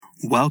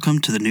Welcome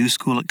to the New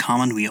School at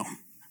Commonweal.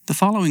 The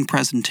following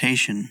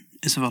presentation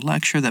is of a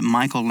lecture that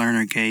Michael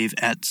Lerner gave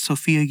at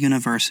Sophia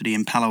University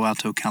in Palo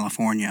Alto,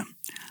 California.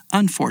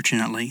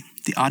 Unfortunately,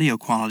 the audio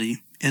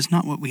quality is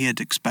not what we had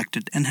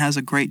expected and has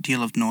a great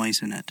deal of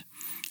noise in it.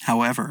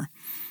 However,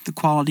 the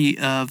quality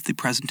of the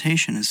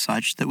presentation is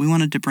such that we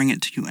wanted to bring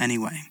it to you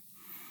anyway.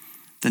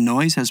 The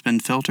noise has been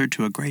filtered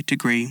to a great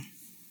degree.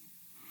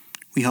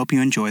 We hope you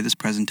enjoy this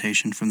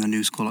presentation from the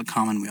New School at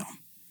Commonweal.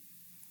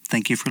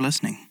 Thank you for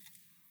listening.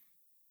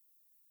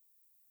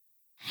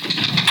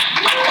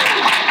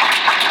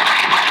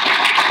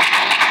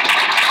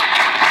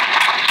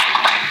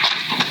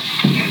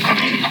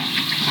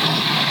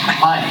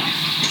 Hi.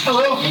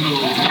 Hello.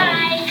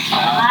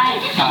 Hi.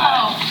 Hi.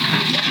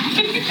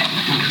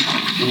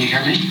 Can you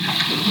hear me?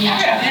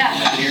 Yeah.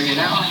 I hear you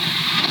now.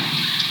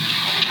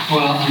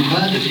 Well, I'm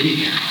glad to be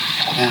here.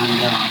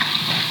 And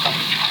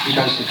you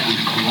guys look kind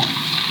of cool.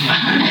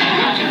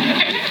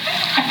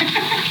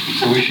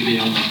 So we should be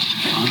able to have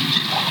fun.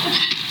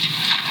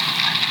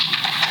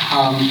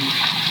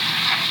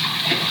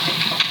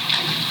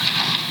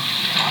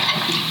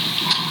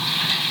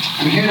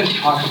 I'm here to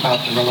talk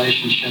about the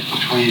relationship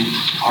between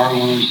our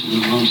wounds and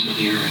the wounds of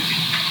the earth.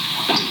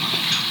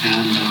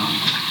 And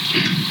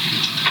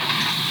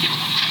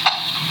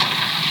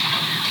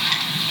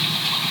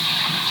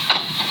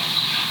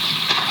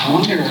I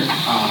wonder,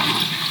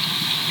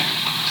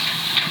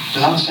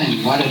 without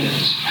saying what it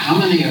is, how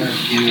many of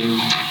you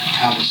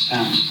have a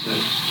sense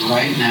that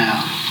right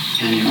now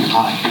in your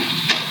life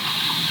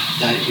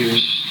that you're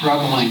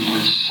struggling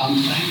with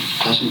something,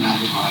 doesn't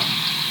matter what,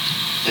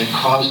 that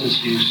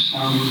causes you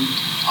some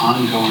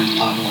ongoing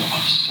level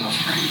of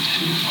suffering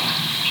in your life,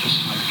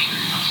 just out of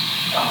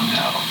curiosity? Oh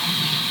no.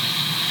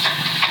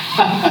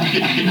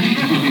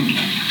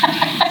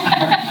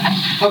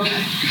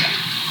 Okay.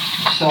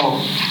 So,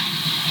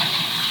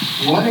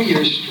 what are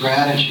your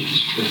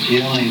strategies for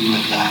dealing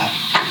with that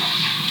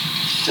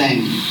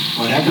thing,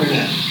 whatever it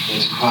is,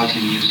 that's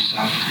causing you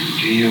suffering?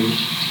 Do you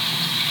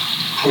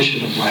push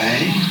it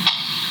away?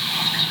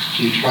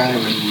 Do you try to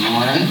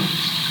ignore it?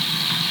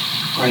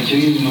 Or do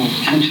you move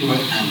into it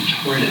and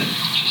toward it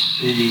to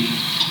see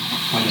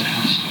what it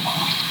has to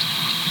offer?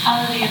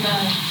 All of the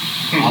above.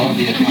 All of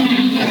the above.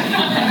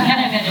 And I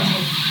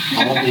meditate.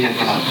 All of the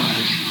above.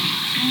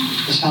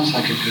 This sounds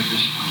like a good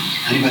response.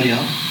 Anybody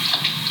else?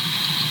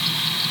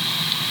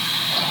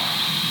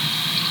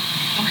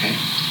 Okay.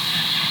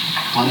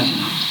 One is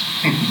enough.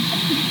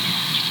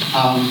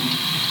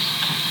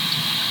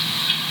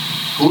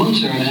 Wounds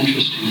are an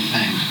interesting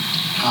thing.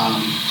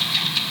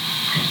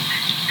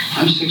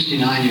 I'm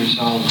 69 years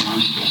old and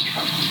I'm still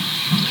struggling.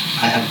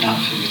 I have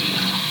not figured it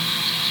out.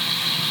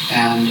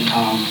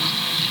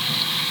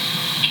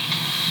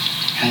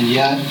 And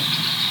yet,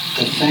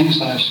 the things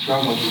I've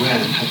struggled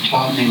with have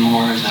taught me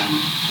more than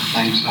the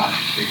things I've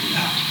figured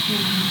out.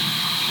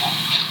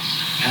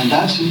 And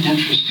that's an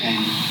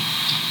interesting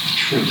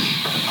truth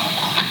about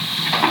life.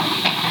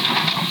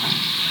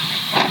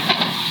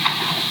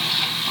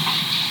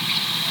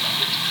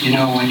 You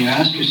know, when you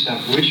ask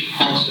yourself which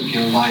parts of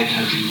your life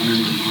have you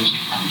learned the most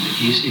from, the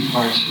easy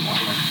parts or the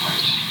hard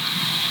parts?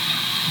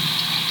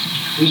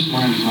 Who's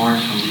learned more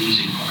from the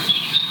easy parts?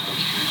 Just out of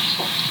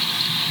curiosity.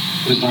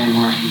 Who's learned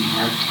more from the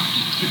hard parts?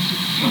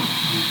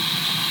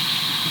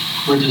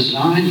 We're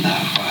designed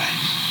that way,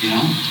 you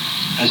know?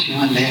 As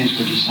human beings,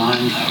 we're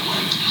designed that way.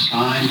 We're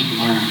designed to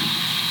learn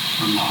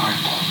from the hard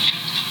parts.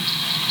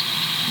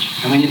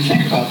 And when you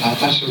think about that,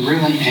 that's a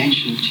really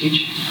ancient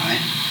teaching, right?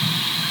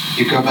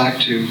 You go back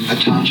to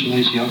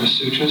Patanjali's Yoga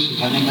Sutras. Has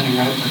anybody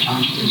read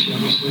Patanjali's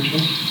Yoga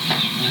Sutras?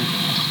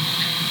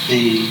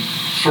 The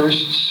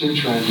first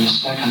sutra in the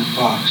second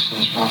book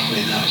says roughly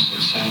this.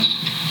 It says,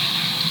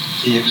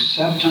 the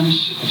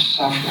acceptance of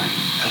suffering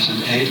as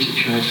an aid to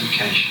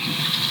purification,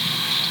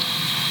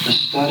 the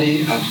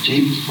study of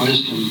deep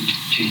wisdom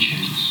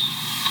teachings,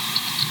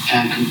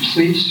 and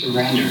complete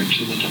surrender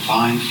to the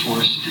divine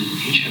force in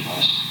each of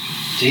us,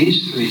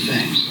 these three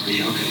things are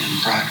yoga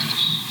in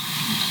practice.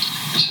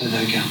 I'll say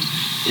that again.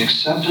 The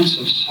acceptance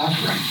of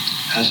suffering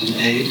as an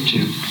aid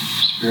to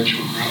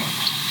spiritual growth.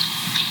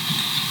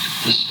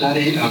 The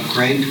study of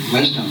great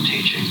wisdom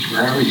teachings,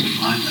 wherever you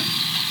find them.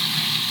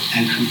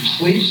 And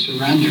complete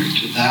surrender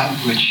to that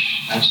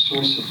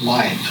source of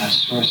light, that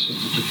source of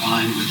the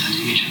divine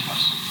within each of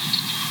us.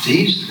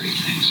 These three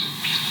things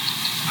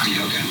are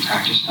yoga in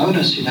practice.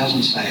 Notice he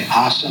doesn't say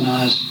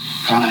asanas,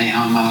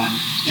 pranayama,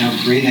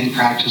 breathing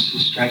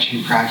practices,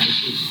 stretching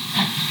practices.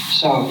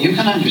 So you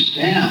can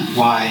understand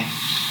why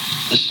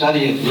the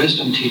study of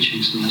wisdom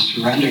teachings and the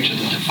surrender to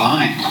the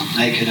divine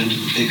make it into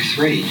the big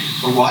three.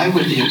 But why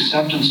would the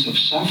acceptance of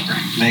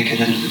suffering make it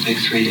into the big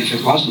three if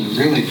it wasn't a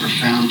really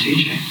profound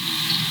teaching?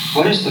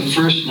 What is the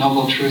first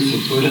noble truth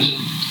of Buddhism?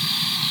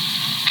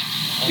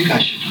 You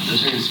guys should know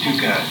this. There's two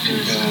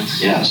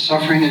gods. Yeah,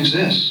 suffering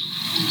exists.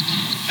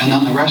 And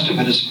then the rest of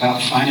it is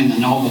about finding the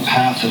noble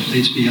path that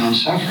leads beyond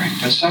suffering.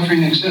 But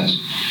suffering exists.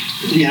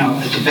 At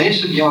the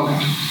base of yoga,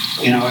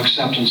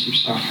 acceptance of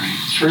suffering.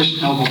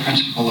 First noble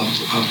principle of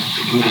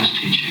the Buddha's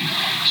teaching,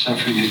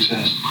 suffering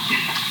exists.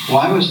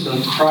 Why was the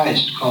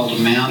Christ called a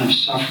man of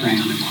suffering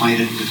and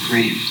acquainted with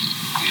grief?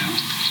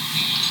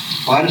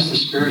 Why does the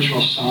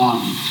spiritual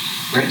song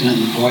written in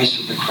the voice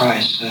of the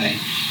Christ say,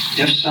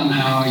 if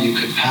somehow you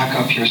could pack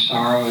up your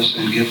sorrows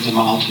and give them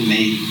all to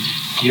me,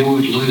 you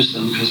would lose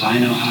them because I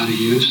know how to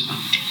use them.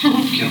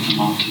 Give them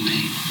all to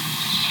me.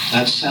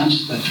 That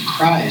sense that the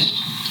Christ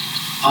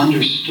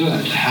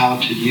understood how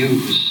to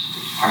use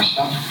our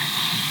suffering,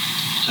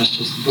 just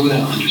as the Buddha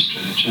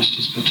understood it, just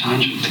as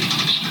Patanjali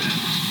understood it.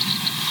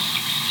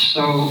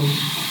 So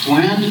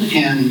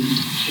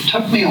it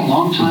took me a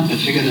long time to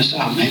figure this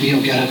out. Maybe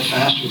you'll get it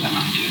faster than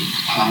I do.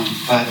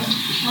 But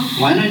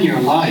when in your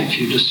life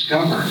you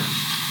discover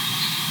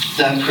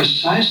that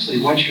precisely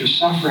what you're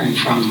suffering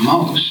from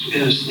most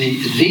is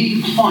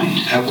the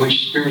point at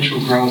which spiritual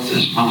growth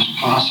is most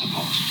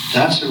possible,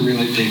 that's a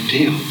really big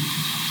deal.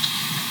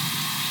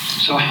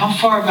 So how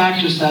far back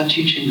does that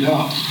teaching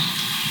go?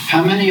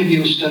 How many of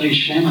you study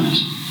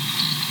shamanism?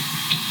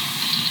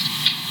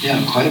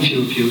 Yeah, quite a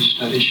few of you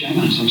study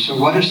shamanism. So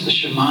what is the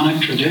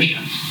shamanic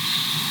tradition?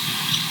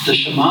 The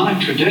shamanic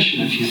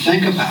tradition, if you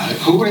think about it,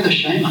 who were the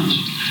shamans?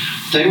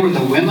 They were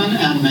the women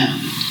and men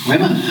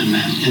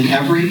in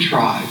every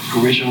tribe,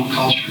 original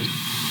culture,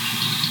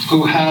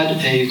 who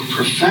had a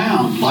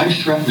profound,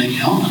 life-threatening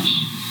illness.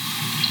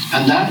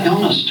 And that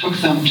illness took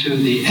them to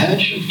the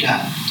edge of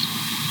death.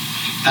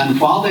 And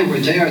while they were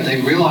there, they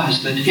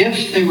realized that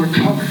if they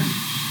recovered,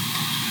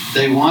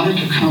 they wanted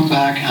to come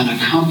back and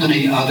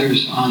accompany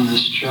others on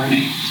this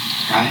journey,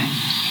 right?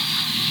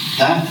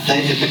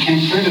 It became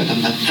clear to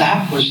them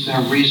that was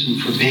their reason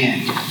for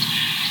being.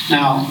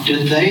 Now,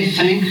 did they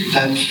think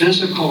that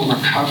physical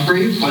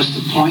recovery was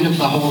the point of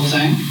the whole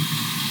thing?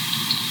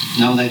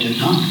 No, they did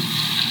not.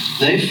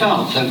 They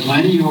felt that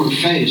when you were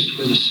faced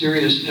with a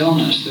serious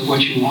illness, that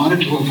what you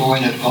wanted to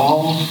avoid at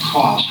all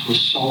costs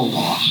was soul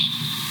loss.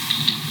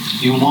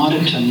 You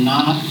wanted to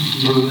not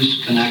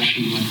lose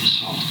connection with the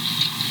soul.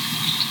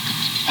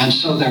 And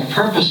so their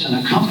purpose in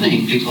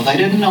accompanying people, they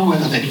didn't know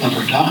whether they'd live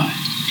or die,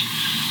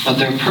 but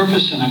their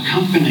purpose in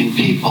accompanying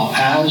people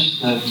as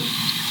the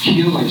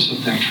healers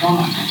of their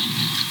tribe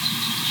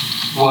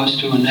was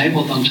to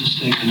enable them to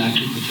stay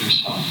connected with their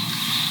soul.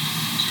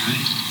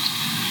 Right?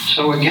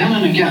 So again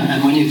and again,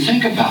 and when you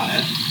think about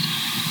it,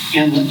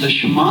 in the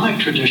shamanic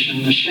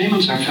tradition, the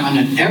shamans are found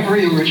in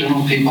every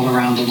original people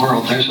around the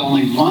world. There's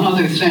only one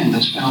other thing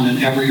that's found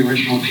in every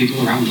original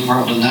people around the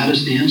world, and that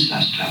is the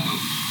incest taboo.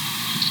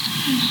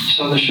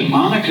 So the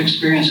shamanic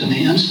experience and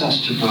the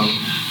incest taboo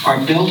are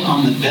built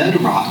on the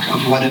bedrock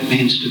of what it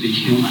means to be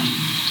human.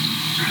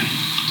 Right?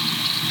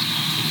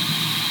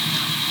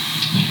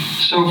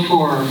 So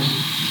for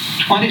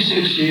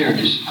 26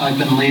 years, I've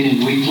been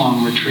leading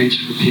week-long retreats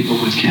for people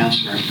with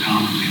cancer at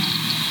Commonweal.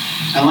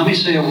 And let me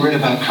say a word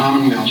about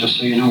Commonweal, just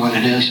so you know what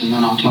it is, and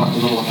then I'll talk a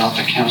little about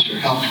the Cancer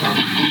Health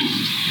Program.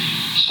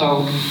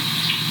 So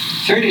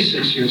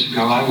 36 years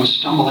ago, I was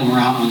stumbling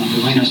around on the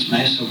Bolinas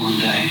Mesa one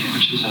day,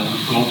 which is a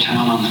little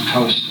town on the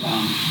coast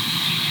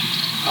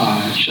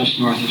just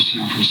north of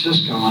San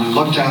Francisco, and I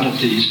looked out at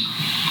these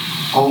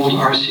old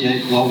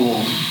RCA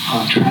Global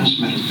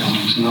transmitter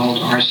buildings, an old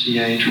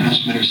RCA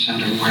transmitter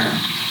center where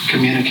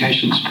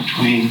communications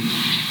between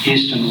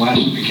East and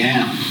West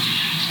began.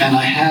 And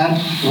I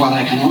had what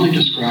I can only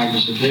describe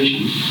as a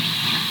vision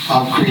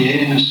of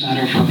creating a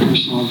center for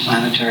personal and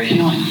planetary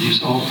healing in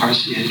these old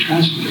RCA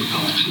transmitter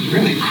buildings. It was a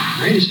really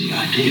crazy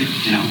idea,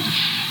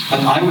 But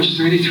I was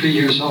 33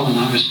 years old and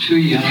I was too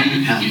young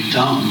and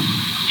dumb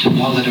to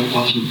know that it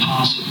wasn't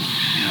possible,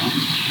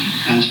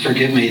 And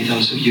forgive me,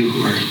 those of you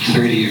who are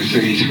 30 or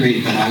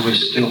 33, but I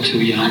was still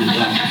too young and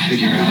dumb to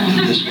figure out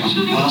that this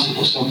wasn't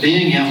possible. So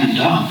being young and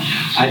dumb,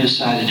 I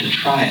decided to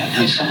try it,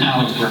 and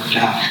somehow it worked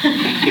out.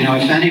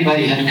 If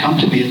anybody had come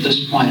to me at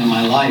this point in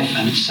my life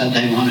and said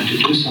they wanted to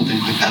do something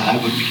like that, I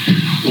would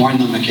warn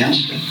them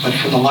against it. But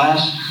for the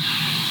last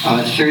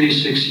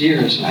 36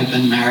 years, I've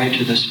been married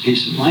to this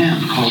piece of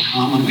land called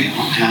Commonweal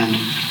and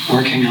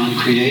working on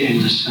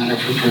creating the Center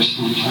for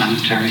Personal and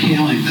Planetary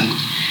Healing that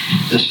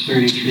this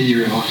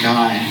 33-year-old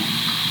guy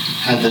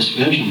had this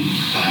vision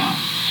about.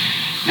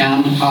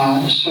 And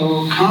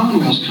so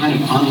Commonweal is kind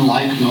of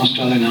unlike most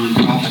other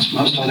nonprofits.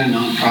 Most other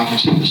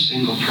nonprofits have a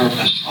single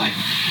purpose, like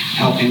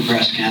helping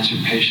breast cancer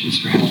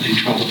patients or helping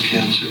troubled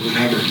kids or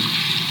whatever.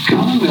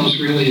 Commonweal is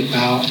really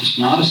about, it's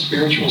not a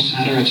spiritual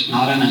center, it's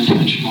not an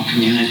intentional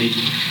community.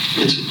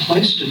 It's a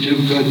place to do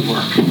good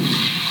work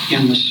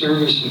in the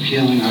service of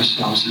healing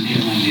ourselves and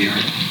healing the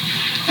earth.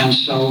 And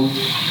so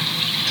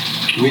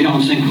we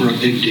don't think we're a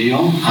big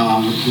deal.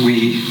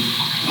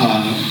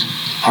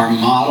 Our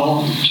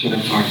model, sort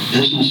of our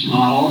business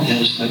model,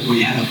 is that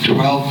we have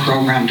 12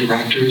 program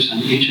directors,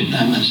 and each of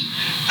them is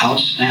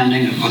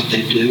outstanding at what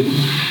they do.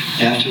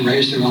 They have to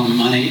raise their own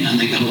money, and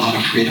they get a lot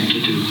of freedom to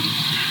do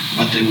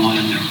what they want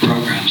in their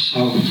program.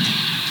 So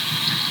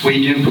We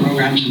do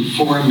programs in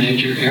 4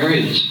 major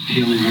areas of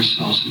healing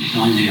ourselves and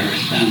healing the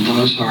earth, and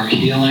those are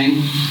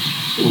healing,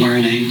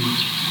 learning,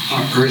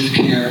 earth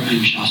care,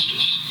 and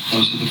justice.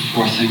 Those are the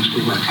 4 things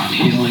we work on: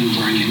 healing,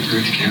 learning,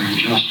 earth care, and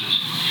justice.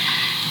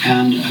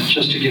 And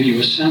just to give you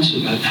a sense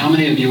of it, how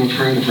many of you have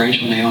heard of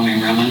Rachel Naomi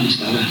Remen? Is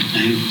that a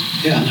name?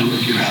 Yeah, a number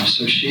of you have.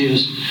 So she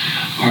is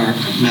our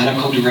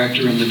medical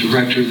director and the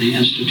director of the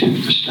Institute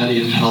for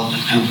Study of Health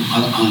and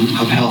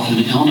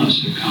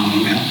Illness at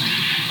Commonwealth.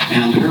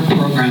 And her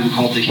program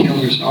called The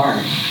Healer's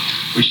Art,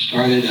 which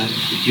started at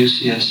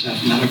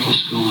UCSF Medical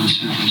School in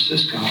San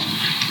Francisco,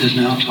 is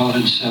now taught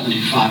in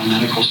 75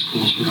 medical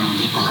schools around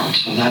the world.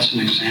 So that's an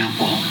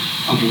example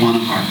of one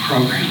of our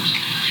programs.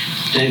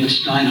 David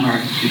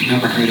Steinhardt, you've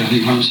never heard of,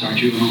 he runs our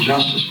juvenile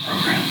justice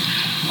program.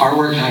 Our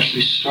work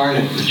actually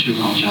started with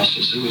juvenile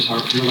justice. It was our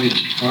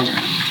earliest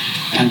program.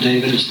 And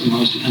David is the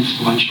most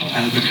influential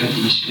advocate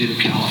in the state of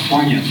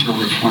California for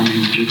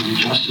reforming the juvenile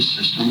justice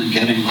system and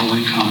getting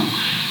low-income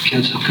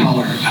kids of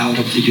color out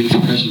of the youth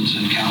prisons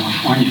in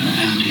California.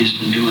 And he's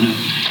been doing it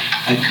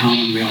at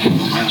Commonwealth for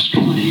the last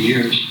 20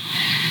 years.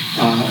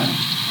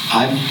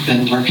 I've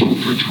been working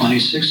for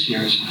 26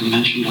 years. I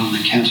mentioned on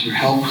the Cancer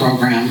Help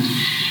Program.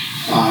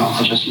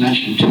 I'll just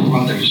mention 2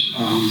 others.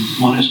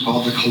 One is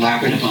called the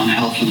Collaborative on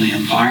Health and the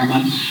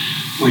Environment,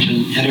 which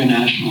is an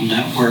international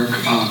network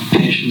of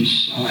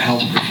patients,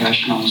 health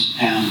professionals,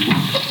 and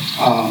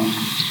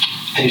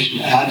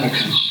patient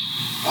advocates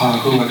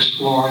who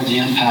explore the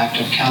impact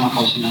of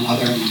chemicals and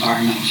other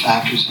environmental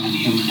factors on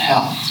human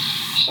health.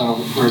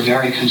 So we're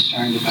very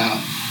concerned about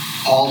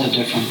all the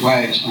different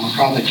ways, and we'll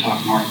probably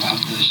talk more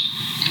about this,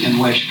 in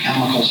which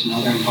chemicals and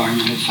other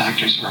environmental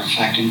factors are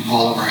affecting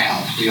all of our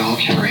health. We all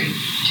carry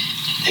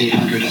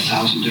 800,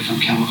 1,000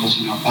 different chemicals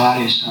in our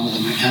bodies. Some of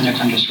them are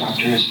endocrine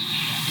disruptors.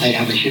 They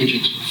have a huge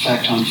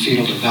effect on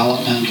fetal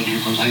development and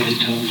are related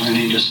to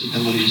learning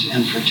disabilities,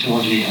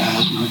 infertility,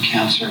 asthma,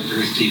 cancer,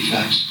 birth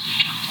defects,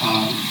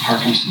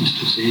 Parkinson's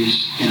disease,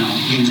 you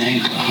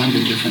name it,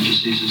 100 different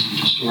diseases and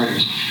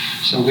disorders.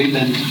 So we've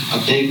been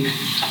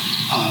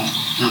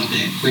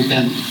we've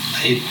been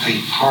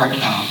a part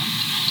of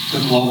the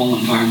global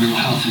environmental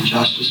health and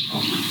justice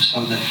movement,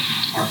 so that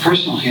our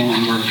personal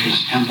healing work is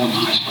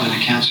emblemized by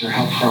the Cancer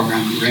Help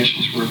Program and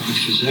Rachel's work with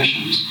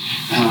physicians,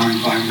 and our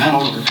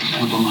environmental work is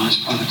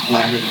emblemized by the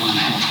Collaborative on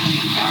Health and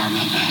the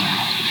Environment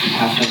and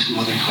half a dozen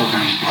other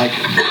programs like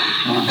it that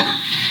we've done.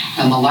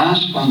 And the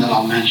last one that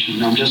I'll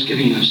mention, I'm just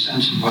giving you a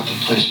sense of what the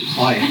place is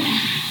like,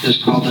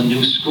 is called the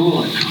New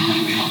School at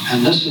Commonwealth.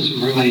 And this is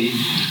a really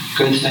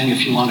good thing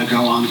if you want to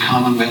go on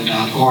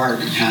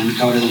commonwealth.org and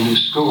go to the New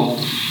School.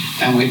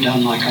 And we've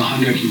done like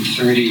 130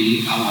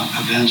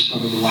 events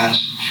over the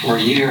last 4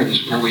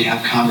 years where we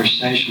have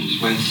conversations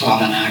with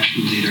thought and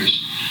action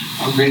leaders,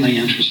 really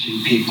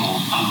interesting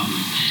people.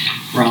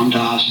 Ram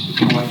Dass,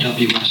 the poet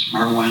W.S.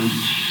 Merwin,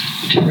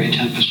 Terry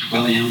Tempest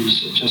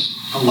Williams, just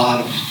a lot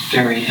of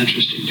very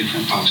interesting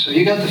different folks. So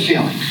you get the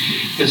feeling.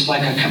 It's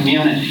like a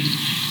community.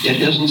 It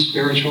isn't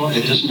spiritual,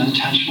 it isn't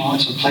intentional,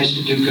 it's a place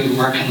to do good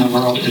work in the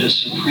world. It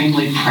is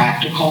supremely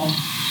practical,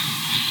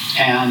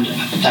 and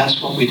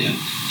that's what we do.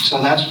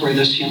 So that's where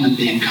this human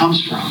being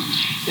comes from,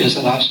 is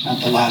that I've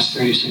spent the last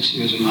 36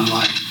 years of my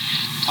life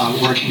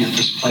working at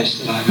this place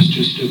that I was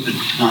too stupid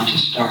not to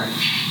start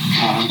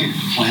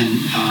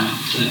when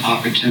the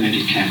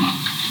opportunity came up.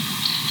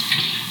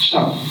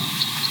 So,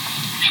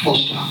 full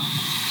stop.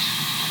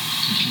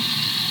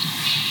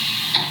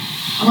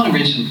 I'm going to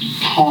read some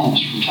poems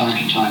from time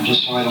to time,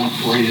 just so I don't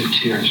bore you to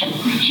tears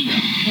with this.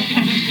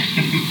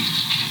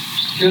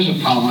 Here's a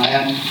poem. I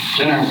had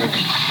dinner with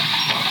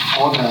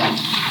Olga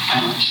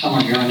and some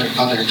of your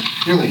other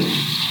really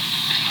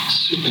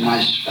super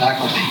nice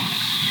faculty.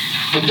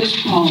 But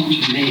this poem,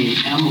 to me,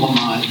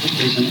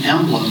 is an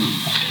emblem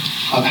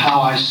of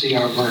how I see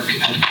our work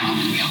at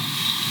Commonwealth.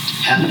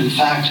 And in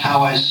fact,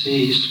 how I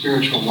see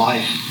spiritual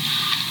life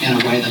in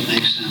a way that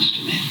makes sense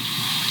to me.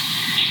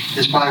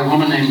 It's by a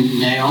woman named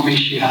Naomi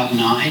Shihab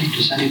Nye.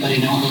 Does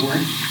anybody know her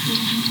work?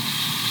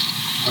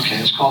 Okay,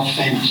 it's called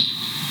Famous.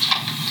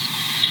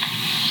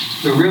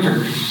 The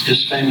river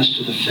is famous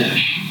to the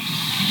fish.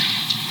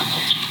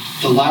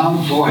 The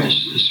loud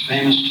voice is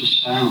famous to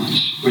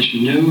silence, which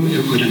knew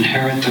it would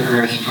inherit the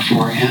earth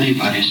before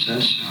anybody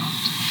says so.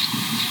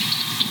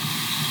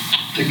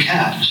 The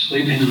cat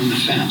sleeping on the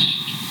fence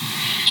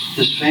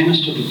is famous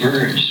to the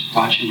birds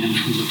watching in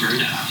from the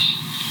birdhouse.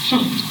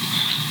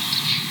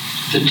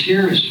 The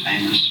tear is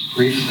famous,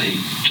 briefly,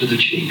 to the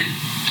cheek.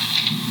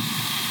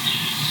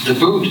 The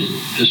boot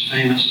is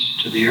famous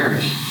to the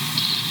earth,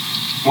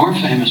 more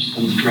famous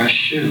than the dress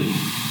shoe,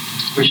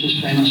 which is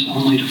famous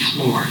only to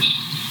floors.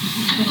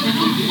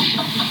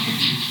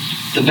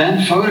 The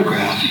bent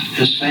photograph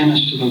is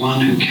famous to the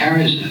one who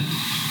carries it,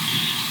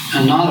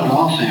 and not at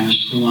all famous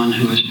to the one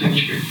who is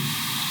pictured.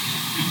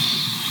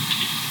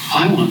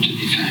 I want to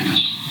be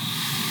famous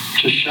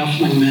to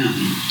shuffling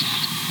men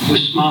who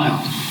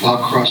smile while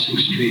crossing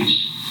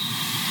streets,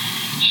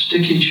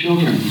 sticky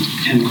children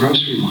in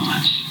grocery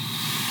lines,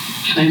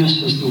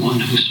 famous as the one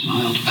who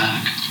smiled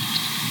back.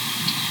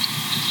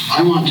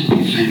 I want to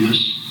be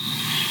famous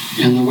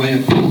in the way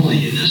a pulley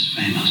is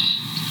famous,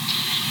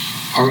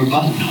 or a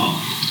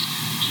buttonhole.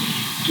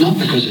 Not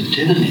because it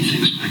did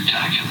anything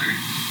spectacular,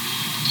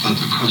 but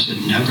because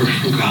it never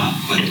forgot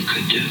what it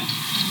could do.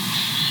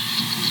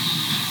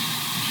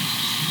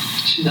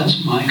 See,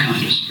 that's my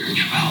kind of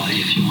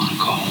spirituality, if you want to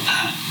call it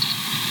that.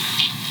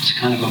 It's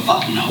kind of a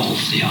buttonhole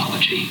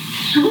theology.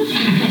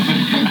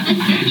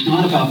 It's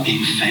not about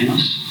being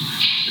famous.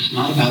 It's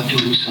not about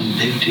doing some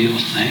big deal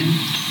thing.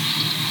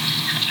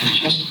 It's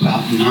just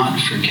about not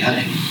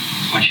forgetting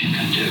what you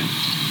can do.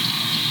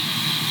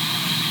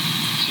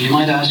 So you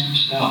might ask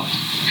yourself,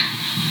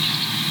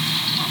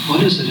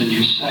 what is it in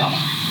yourself?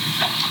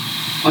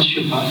 What's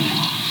your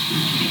buttonhole?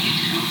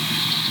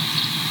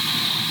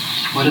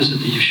 What is it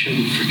that you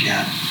shouldn't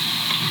forget?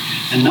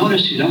 And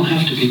notice you don't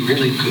have to be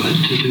really good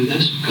to do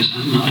this, because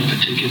I'm not a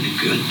particularly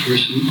good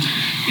person.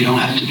 You don't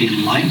have to be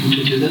enlightened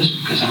to do this,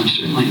 because I'm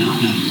certainly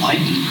not an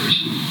enlightened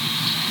person.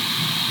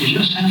 You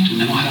just have to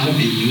know how to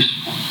be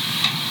useful.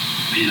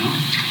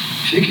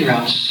 Figure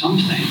out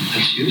something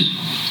that's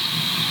useful.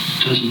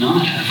 It does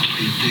not have to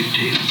be a big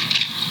deal.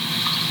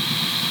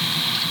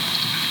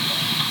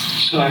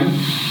 So I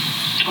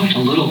talked a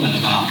little bit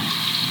about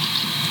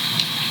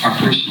our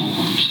personal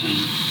wounds and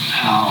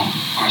how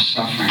our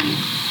suffering.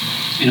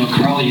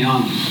 Carl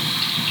Jung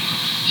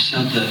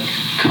said that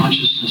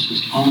consciousness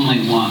is only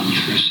won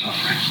through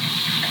suffering.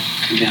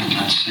 Again,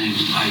 that same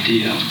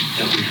idea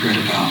that we've heard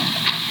about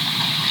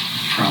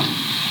from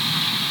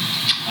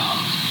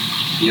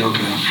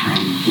yoga,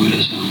 from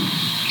Buddhism,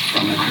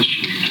 from the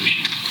Christian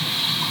tradition.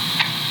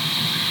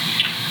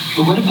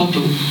 But what about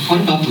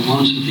the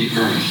wounds of the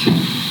earth?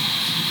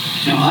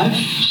 I've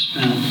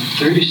spent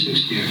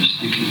 36 years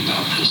thinking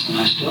about this, and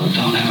I still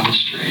don't have it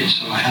straight,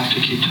 so I have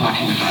to keep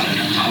talking about it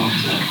in the hope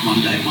that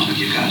one day one of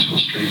you guys will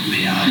straighten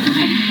me out,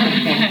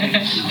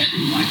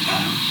 something like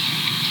that.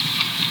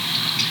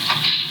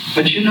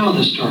 But you know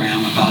the story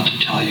I'm about to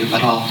tell you, but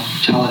I'll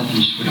tell it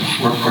in sort of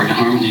four-chord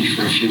harmony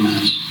for a few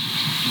minutes.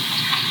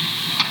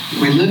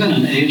 We live in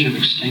an age of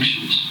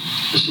extinctions.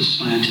 This is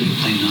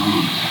scientifically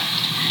known.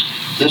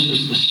 This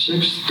is the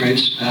 6th great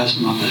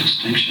spasm of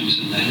extinctions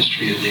in the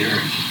history of the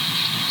Earth.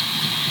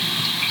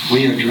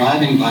 We are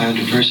driving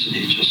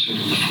biodiversity to sort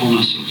of the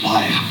fullness of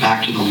life,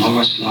 back to the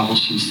lowest level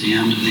since the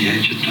end of the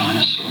age of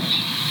dinosaurs.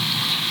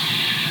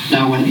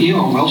 Now, when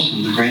E.O.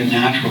 Wilson, the great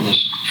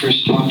naturalist,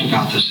 first talked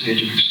about this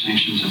age of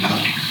extinctions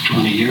about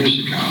 20 years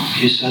ago,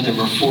 he said there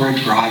were 4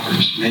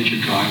 major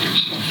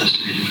drivers of this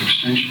age of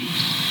extinction.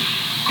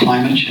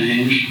 Climate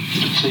change,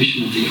 the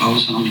depletion of the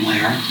ozone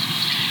layer,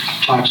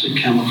 toxic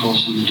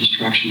chemicals, and the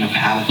destruction of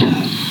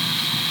habitat.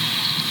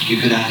 You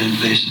could add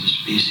invasive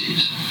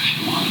species if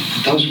you wanted,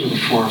 but those were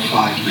the 4 or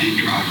 5 main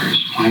drivers: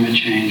 climate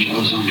change,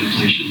 ozone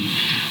depletion,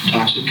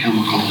 toxic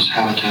chemicals,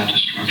 habitat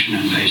destruction,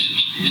 invasive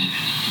species.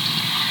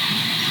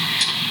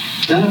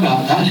 Then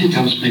I think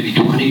that was maybe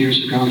 20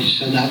 years ago, he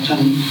said that.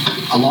 Then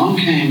along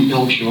came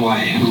Bill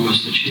Joy, who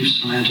was the chief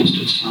scientist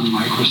at Sun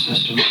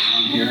Microsystems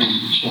down here in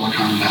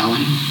Silicon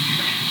Valley.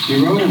 He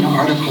wrote an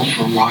article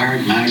for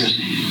Wired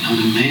magazine, an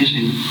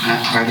amazing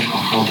article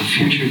called "The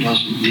Future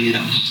Doesn't Need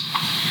Us."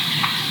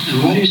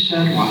 And what he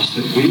said was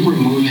that we were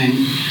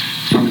moving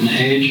from an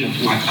age of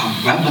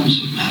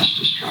weapons of mass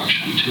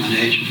destruction to an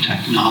age of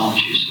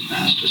technologies of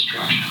mass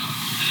destruction.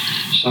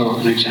 So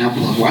an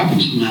example of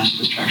weapons of mass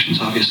destruction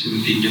obviously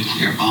would be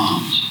nuclear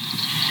bombs.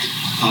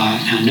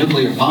 And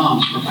nuclear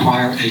bombs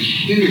require a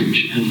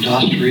huge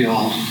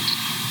industrial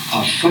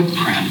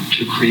footprint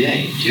to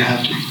create. You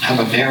have to have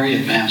a very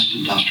advanced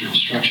industrial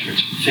structure.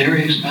 It's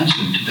very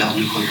expensive to build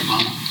nuclear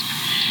bombs.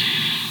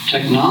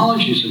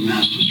 Technologies of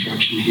mass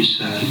destruction, he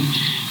said,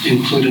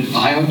 included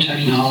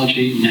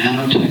biotechnology,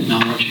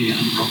 nanotechnology,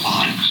 and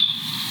robotics.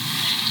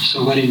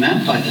 So what he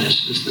meant by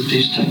this is that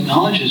these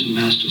technologies of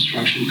mass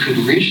destruction could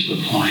reach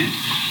the point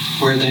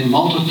where they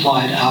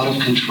multiplied out of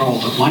control,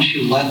 that once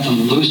you let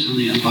them loose in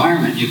the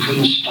environment, you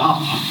couldn't stop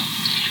them.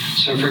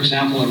 So, for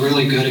example, a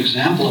really good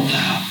example of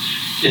that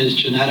is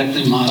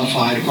genetically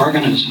modified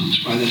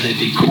organisms, whether they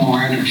be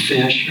corn or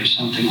fish or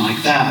something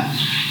like that,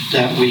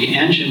 that we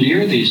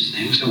engineer these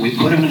things and we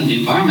put them into the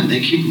environment. They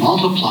keep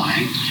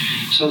multiplying,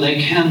 so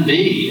they can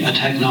be a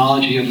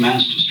technology of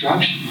mass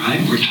destruction, right?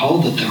 We're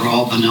told that they're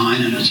all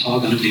benign and it's all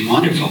going to be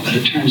wonderful, but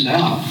it turns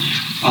out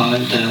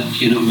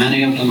that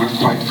many of them are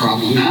quite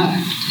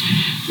problematic.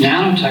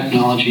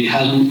 Nanotechnology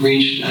hasn't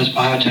reached as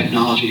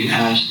biotechnology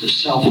as the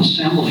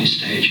self-assembly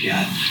stage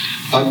yet,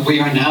 but we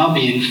are now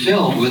being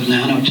filled with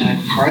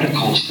nanotech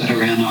particles that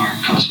are in our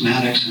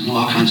cosmetics and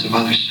all kinds of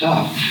other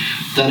stuff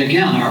that,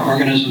 again, our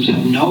organisms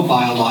have no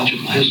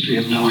biological history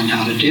of knowing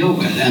how to deal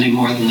with, any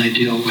more than they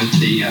deal with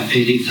the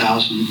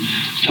 80,000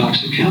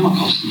 toxic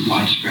chemicals in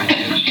widespread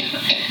use.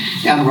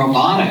 And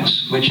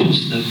robotics, which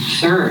is the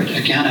third,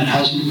 again, it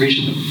hasn't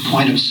reached the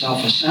point of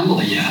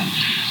self-assembly yet,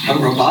 But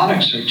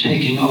robotics are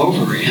taking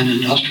over in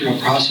industrial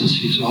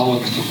processes all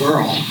over the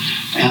world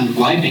and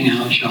wiping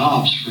out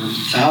jobs for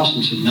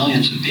thousands of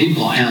millions of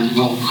people, and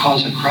will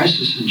cause a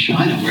crisis in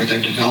China where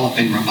they're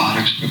developing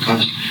robotics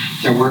because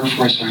their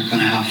workforce aren't going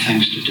to have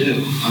things to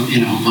do,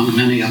 among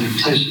many other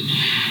places.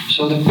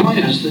 So the point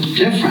is, the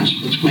difference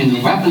between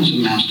the weapons of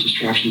mass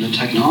destruction, the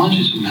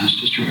technologies of mass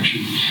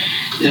destruction,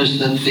 is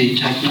that the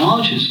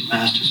technologies of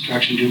mass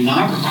destruction do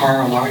not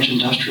require a large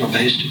industrial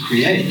base to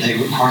create. They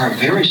require a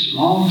very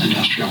small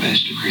industrial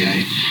base to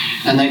create.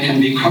 And they can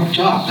be cooked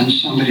up in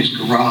somebody's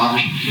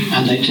garage,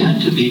 and they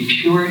tend to be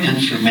pure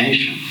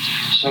information.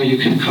 So you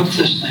can cook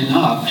this thing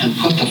up and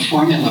put the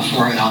formula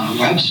for it on a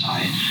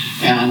website,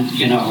 and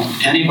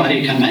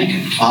anybody can make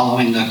it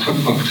following the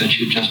cookbook that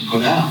you just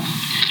put out.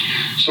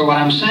 So what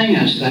I'm saying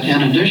is that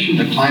in addition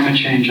to climate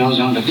change,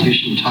 ozone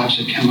depletion,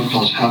 toxic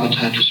chemicals,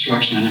 habitat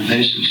destruction, and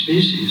invasive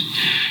species,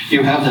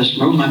 you have this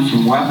movement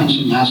from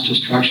weapons of mass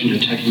destruction to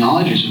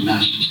technologies of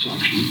mass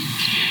destruction.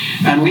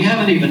 And we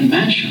haven't even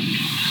mentioned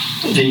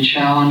the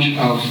challenge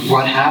of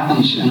what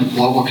happens in a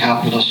global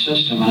capitalist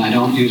system, and I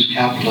don't use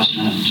capitalist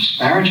in a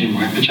disparaging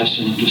way, but just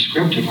in a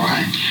descriptive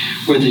way,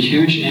 with the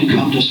huge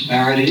income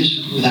disparities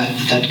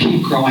that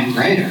keep growing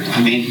greater.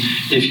 I mean,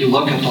 if you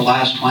look at the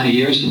last 20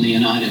 years in the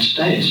United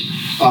States,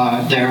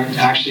 there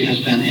actually has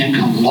been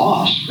income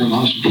loss for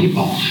most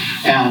people.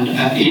 And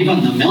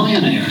even the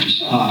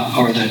millionaires,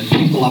 or the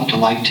people up to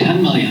like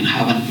 10 million,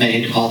 haven't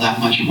made all that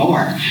much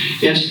more.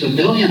 It's the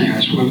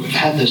billionaires who have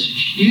had this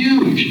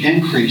huge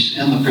increase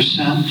in the percent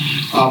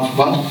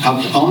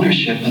of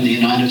ownership in the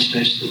United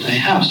States that they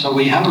have. So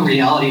we have a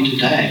reality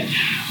today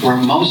where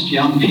most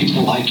young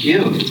people like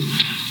you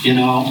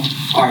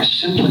are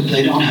simply,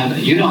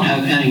 you don't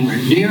have anywhere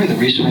near the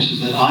resources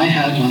that I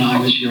had when I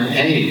was your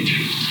age.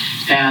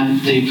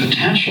 And the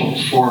potential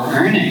for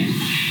earning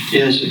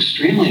is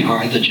extremely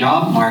hard. The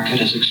job market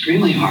is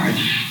extremely hard.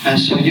 And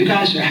so you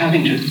guys are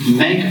having to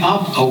make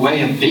up a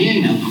way of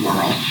being in the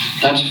world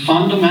that's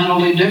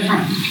fundamentally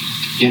different.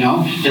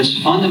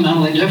 It's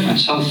fundamentally different.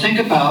 So think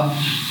about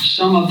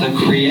some of the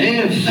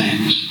creative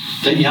things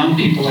that young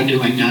people are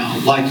doing now,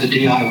 like the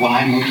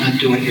DIY movement,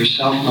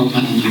 do-it-yourself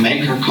movement, and the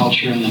maker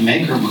culture and the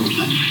maker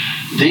movement.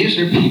 These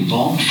are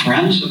people,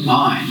 friends of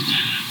mine,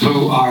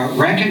 who are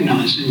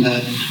recognizing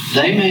that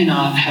they may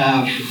not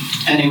have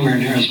anywhere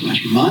near as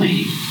much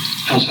money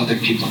as other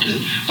people do,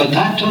 but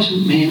that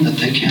doesn't mean that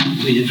they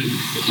can't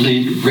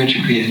lead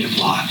rich, creative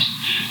lives.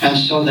 And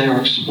so they are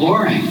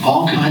exploring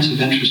all kinds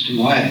of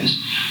interesting ways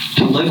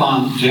to live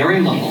on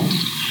very little,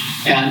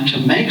 and to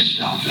make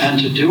stuff, and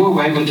to do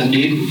away with the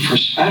need for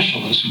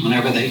specialists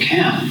whenever they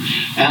can,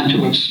 and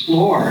to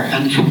explore.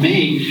 And for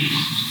me,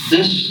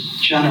 this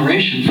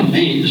generation, for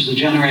me, is the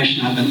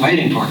generation I've been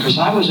waiting for, because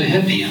I was a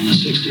hippie in the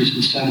 60s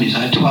and 70s.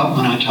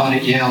 When I taught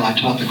at Yale, I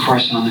taught the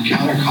course on the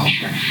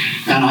counterculture.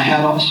 And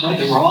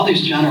there were all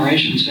these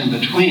generations in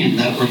between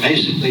that were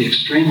basically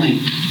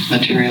extremely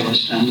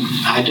materialist, and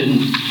I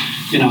didn't,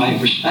 I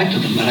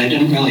respected them, but I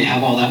didn't really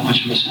have all that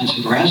much of a sense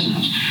of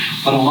resonance.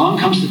 But along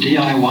comes the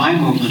DIY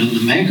movement and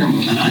the maker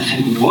movement. I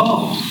think,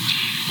 whoa,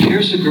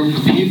 here's a group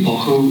of people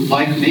who,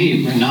 like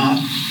me, were not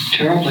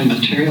terribly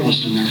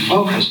materialist in their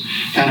focus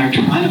and are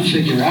trying to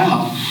figure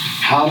out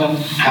how to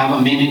have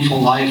a meaningful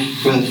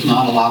life with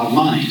not a lot of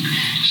money.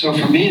 So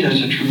for me,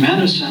 there's a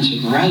tremendous sense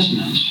of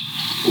resonance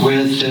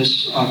with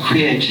this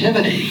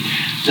creativity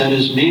that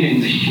is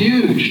meeting the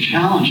huge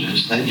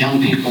challenges that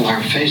young people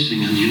are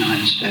facing in the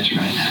United States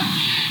right now.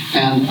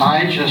 And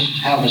I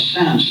just have a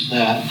sense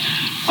that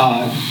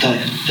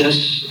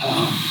this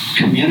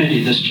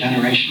community, this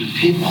generation of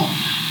people,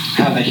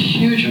 have a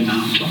huge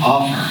amount to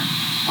offer.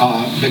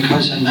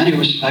 Because in many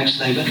respects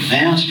they've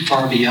advanced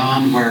far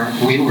beyond where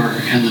we were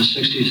in the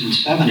 60s and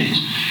 70s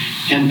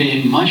in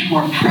being much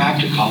more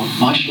practical,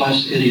 much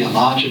less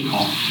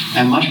ideological,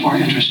 and much more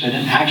interested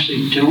in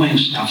actually doing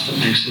stuff that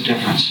makes a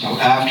difference. So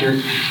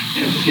after,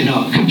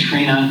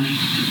 Katrina,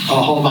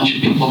 a whole bunch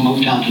of people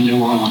moved down to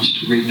New Orleans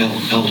to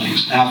rebuild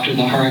buildings. After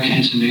the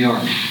hurricanes in New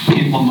York,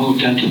 people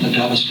moved into the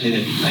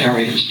devastated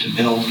areas to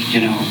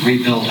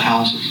rebuild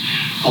houses.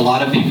 A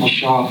lot of people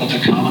show up at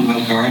the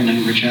Commonwealth Garden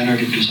and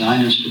Regenerative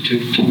Design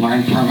Institute to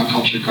learn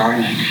permaculture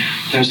gardening.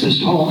 There's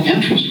this whole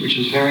interest, which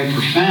is very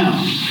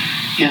profound,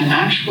 in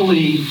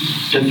actually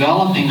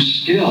developing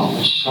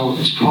skills. So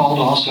it's called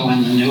also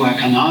in the new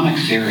economic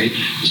theory,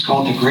 it's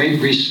called the Great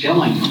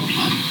Reskilling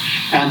Movement.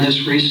 And this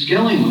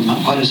reskilling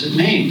movement, what does it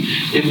mean?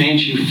 It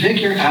means you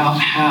figure out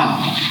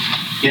how,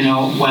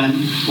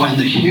 when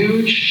the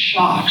huge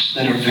shocks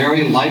that are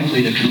very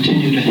likely to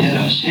continue to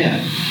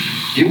hit,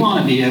 you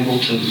want to be able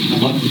to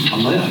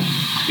live.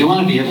 You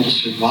want to be able to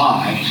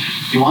survive.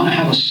 You want to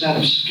have a set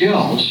of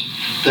skills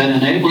that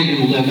enable you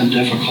to live in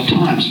difficult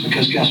times.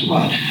 Because guess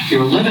what?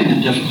 You're living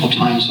in difficult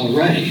times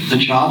already. The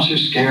jobs are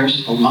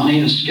scarce. The money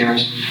is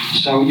scarce.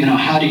 So,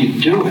 how do you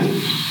do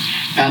it?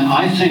 And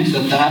I think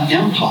that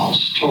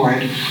impulse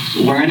toward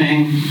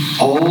learning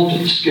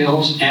old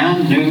skills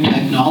and new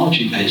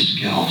technology-based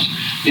skills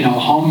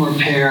home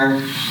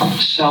repair,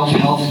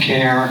 self-health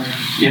care,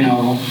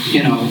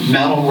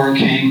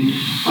 metalworking,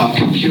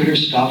 computer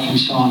stuff, and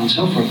so on and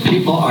so forth.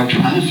 People are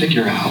trying to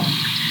figure out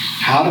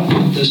how to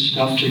put this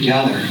stuff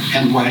together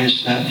in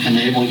ways that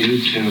enable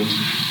you to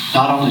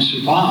not only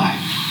survive,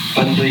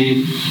 but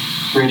lead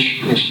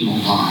rich personal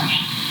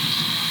lives.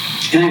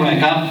 Anyway, I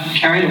got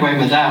carried away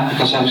with that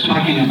because I was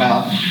talking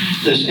about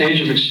this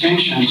age of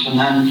extinctions and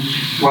then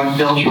what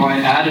Bill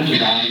Joy added to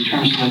that in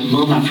terms of the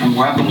movement from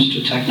weapons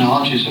to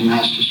technologies of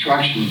mass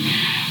destruction.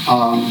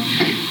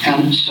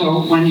 And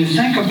so when you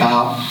think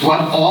about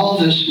what all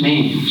this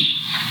means,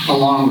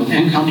 along with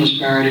income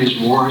disparities,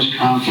 wars,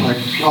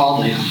 conflict, all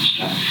the other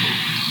stuff,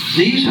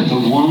 these are the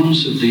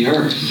wounds of the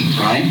earth,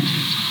 right?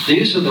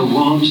 These are the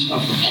wounds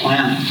of the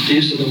planet.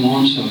 These are the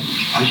wounds of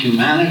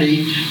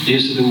humanity.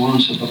 These are the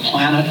wounds of the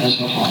planet as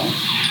a whole.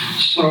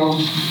 So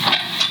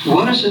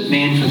what does it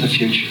mean for the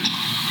future?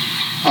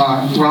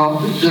 Well,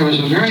 there was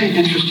a very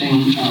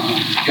interesting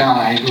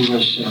guy who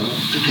was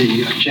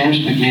James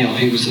McNeill.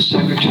 He was the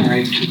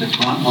secretary to the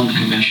Brundtland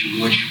Commission,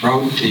 which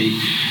wrote the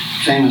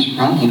famous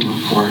Brundtland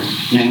Report,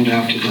 named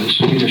after the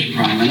Swedish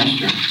Prime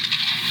Minister,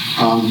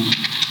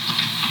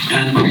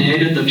 and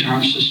created the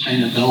term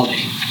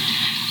sustainability.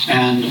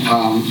 And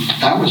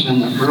that was in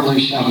the early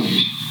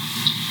 70s.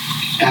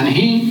 And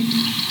he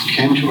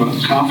came to a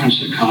conference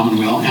at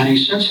Commonweal, and he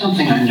said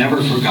something I never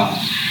forgot.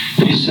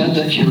 He said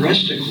that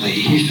heuristically,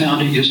 he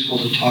found it useful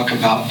to talk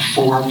about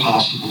 4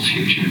 possible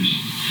futures.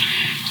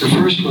 The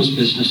first was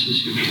business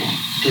as usual,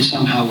 that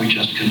somehow we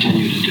just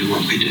continue to do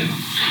what we do.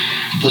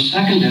 The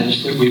second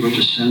is that we would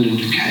descend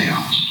into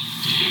chaos.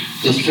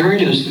 The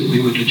third is that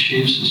we would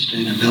achieve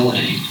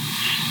sustainability.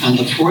 And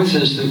the fourth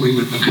is that we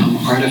would become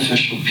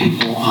artificial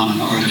people on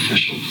an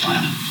artificial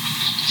planet.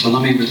 So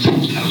let me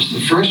repeat those.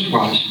 The first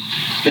was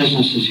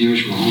business as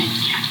usual.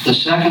 The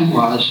second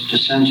was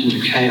descent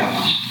into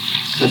chaos.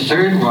 The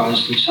third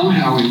was that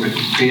somehow we would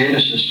create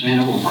a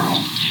sustainable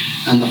world.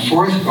 And the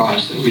fourth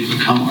was that we'd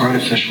become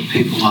artificial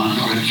people on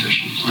an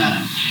artificial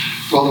planet.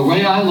 Well, the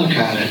way I look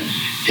at it,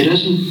 it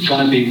isn't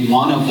going to be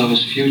one of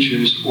those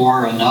futures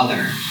or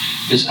another.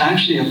 It's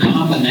actually a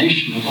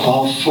combination of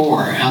all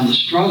 4, and the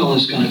struggle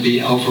is going to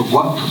be over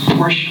what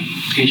proportion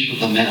each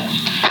of them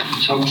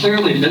is. So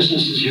clearly,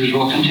 business as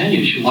usual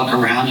continues. You look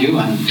around you,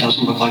 and it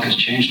doesn't look like it's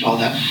changed all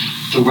that.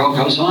 The world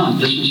goes on,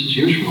 business as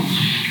usual.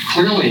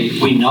 Clearly,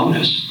 we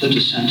notice the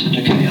descent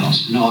into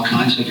chaos in all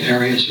kinds of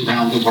areas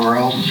around the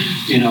world,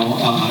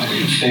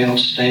 failed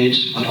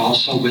states, but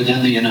also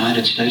within the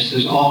United States.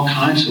 There's all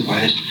kinds of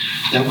ways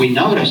that we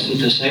notice that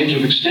this age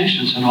of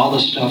extinctions and all the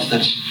stuff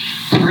that's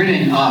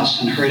hurting us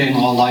and hurting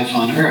all life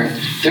on Earth,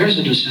 there's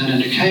a descent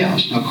into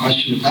chaos, no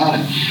question about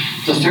it.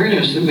 The third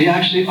is that we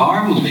actually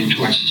are moving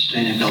towards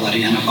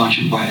sustainability in a bunch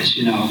of ways.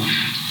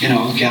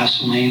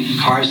 Gasoline,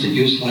 cars that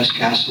use less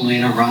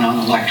gasoline or run on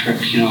electric,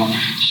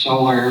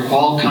 solar,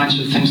 all kinds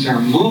of things. There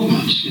are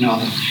movements, the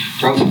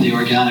growth of the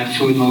organic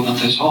food movement.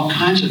 There's all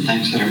kinds of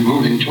things that are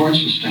moving towards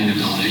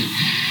sustainability.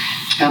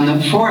 And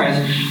the fourth,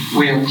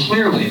 we are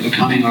clearly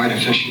becoming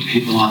artificial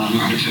people on an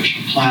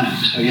artificial planet.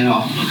 So,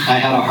 I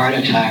had a heart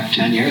attack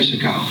 10 years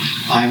ago.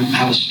 I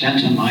have a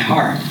stent in my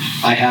heart.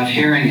 I have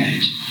hearing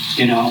aids.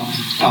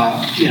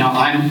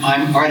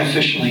 I'm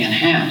artificially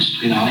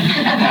enhanced, and,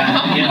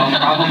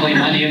 probably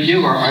many of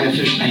you are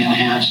artificially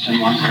enhanced in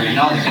one way or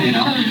another,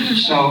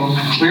 So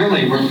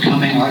clearly we're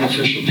becoming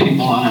artificial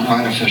people on an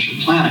artificial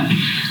planet.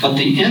 But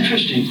the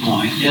interesting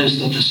point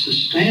is that the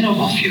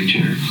sustainable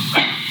future,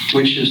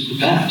 which is the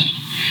best,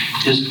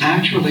 is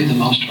actually the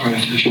most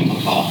artificial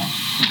of all.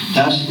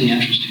 That's the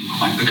interesting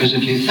point, because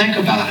if you think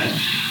about it,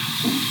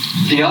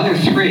 the other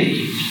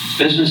 3,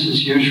 business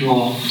as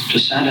usual,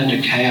 descent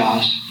into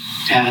chaos,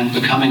 and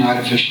becoming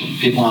artificial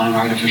people on an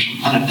artificial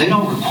planet, they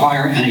don't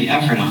require any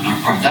effort on our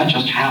part. That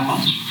just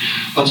happens.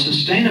 But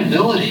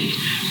sustainability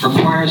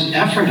requires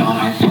effort on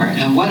our part.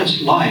 And what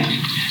it's like,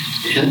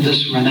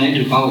 this René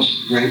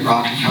Dubos, great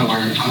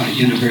Rockefeller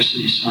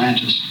University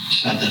scientist,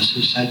 said this,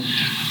 he said,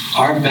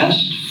 our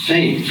best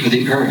fate for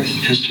the earth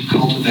is to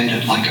cultivate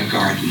it like a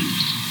garden.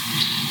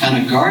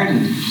 And a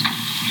garden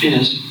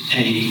is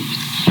a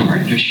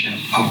partnership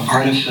of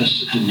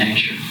artifice and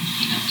nature.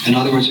 In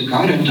other words, a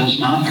garden does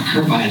not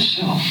occur by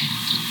itself.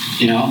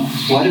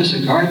 What is a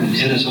garden?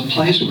 It is a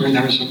place where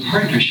there is a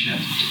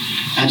partnership.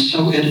 And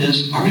so it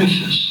is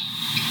artifice.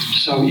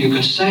 So you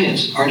could say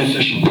it's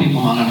artificial people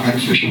on an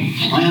artificial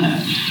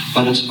planet,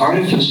 but its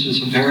artifice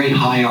is a very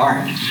high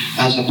art,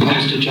 as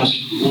opposed to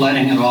just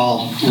letting it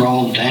all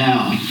roll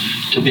down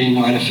to being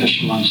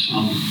artificial in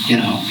some,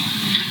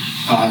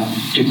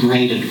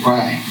 degraded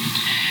way.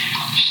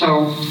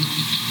 So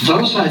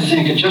those, I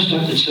think,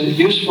 it's a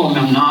useful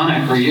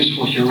mnemonic or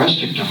useful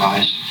heuristic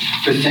device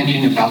for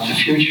thinking about the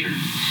future.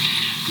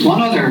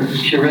 One other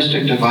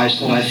heuristic device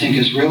that I think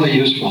is really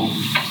useful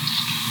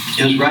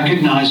is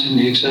recognizing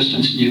the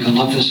existence, and you can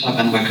look this up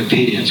in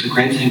Wikipedia. It's a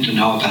great thing to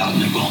know about,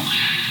 and it will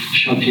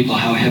show people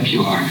how hip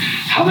you are.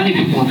 How many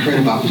people have heard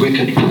about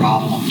wicked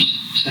problems?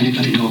 Does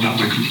anybody know about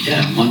wicked?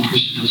 Yeah, one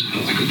person knows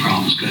about wicked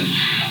problems. Good.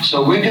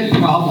 So wicked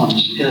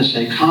problems is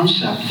a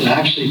concept that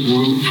actually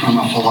grew from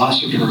a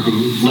philosopher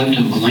who lived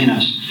in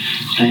Bolinas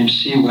named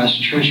C.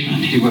 West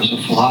Churchman. He was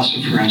a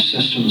philosopher and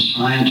systems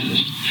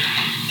scientist.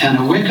 And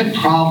a wicked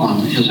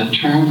problem is a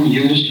term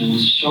used in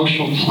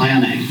social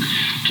planning,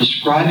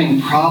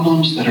 describing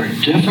problems that are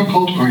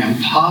difficult or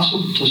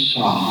impossible to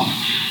solve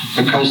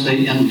because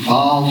they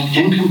involve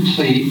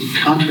incomplete,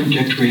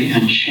 contradictory,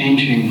 and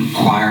changing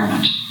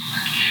requirements.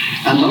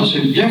 And those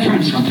are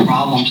different from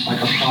problems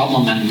like a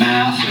problem in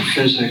math or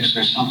physics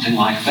or something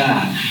like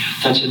that.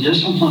 That's a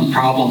discipline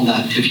problem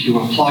that if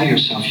you apply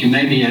yourself, you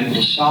may be able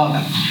to solve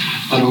it.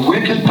 But a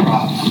wicked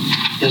problem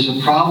is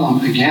a problem,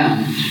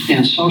 again,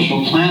 in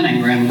social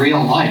planning or in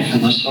real life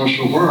in the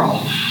social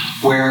world,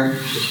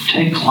 where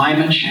take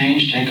climate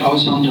change, take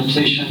ozone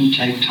depletion,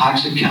 take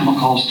toxic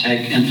chemicals,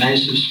 take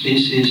invasive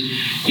species,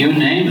 you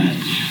name it.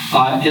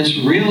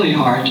 It's really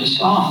hard to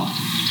solve.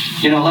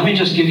 Let me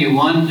just give you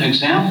one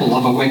example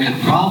of a wicked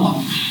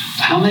problem.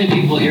 How many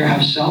people here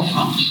have cell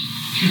phones?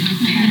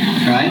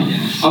 Right?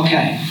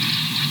 Okay.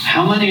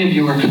 How many of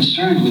you are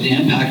concerned with the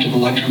impact of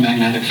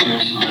electromagnetic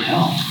fields on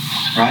health?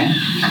 Right?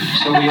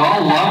 So we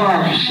all love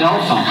our cell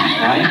phones,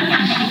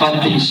 right?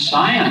 But the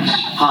science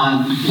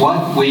on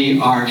what we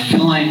are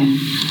filling,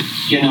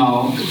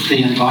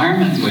 the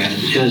environment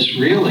with is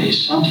really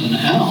something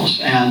else.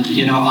 And,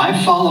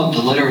 I've followed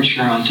the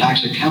literature on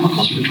toxic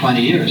chemicals for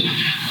 20 years,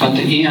 but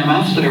the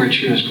EMF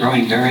literature is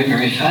growing very,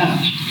 very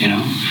fast,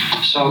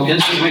 So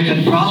it's a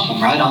wicked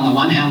problem, right? On the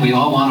one hand, we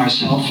all want our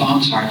cell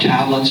phones, our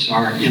tablets,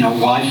 our,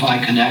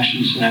 Wi-Fi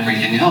connections and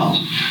everything else.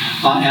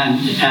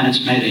 And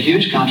it's made a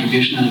huge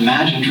contribution, and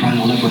imagine trying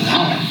to live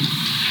without it.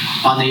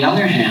 On the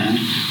other hand,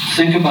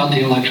 think about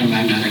the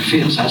electromagnetic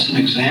fields. That's an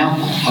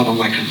example of a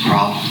wicked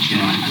problem.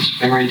 It's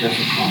very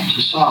difficult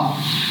to solve.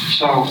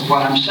 So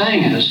what I'm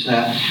saying is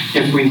that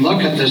if we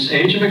look at this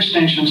age of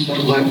extinctions that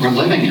we're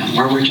living in,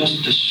 where we're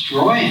just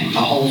destroying the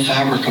whole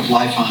fabric of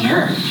life on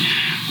Earth,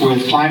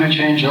 with climate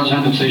change,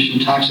 ozone depletion,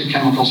 toxic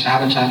chemicals,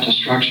 habitat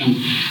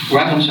destruction,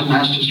 weapons of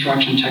mass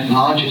destruction,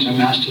 technologies of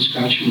mass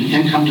destruction,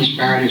 income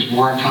disparities,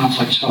 war,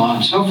 conflict, so on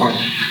and so forth,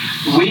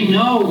 we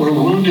know we're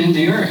wounding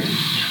the Earth.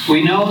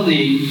 We know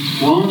the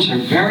wounds are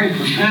very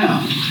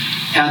profound,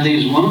 and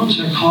these wounds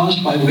are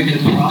caused by wicked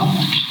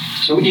problems.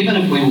 So even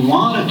if we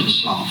wanted to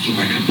solve the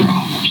wicked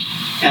problems,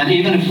 and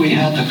even if we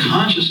had the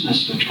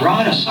consciousness to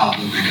try to solve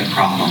the wicked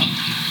problems,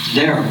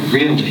 they're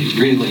really,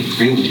 really,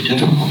 really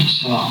difficult to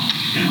solve.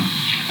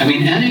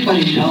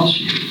 Anybody tells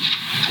you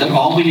that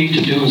all we need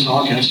to do is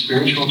all get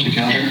spiritual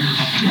together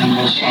and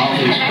we'll solve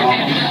these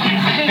problems,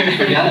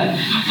 forget it.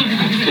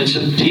 It's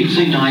a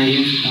deeply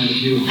naive point of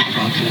view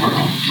about the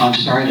world. I'm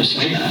sorry to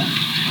say that,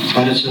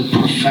 but it's a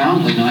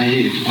profoundly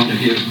naive point of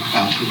view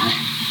about the world.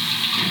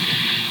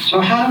 So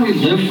how do we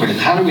live with,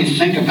 how do we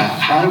think about,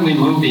 how do we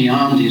move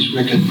beyond these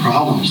wicked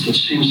problems that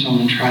seem so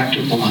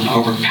intractable and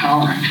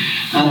overpowering?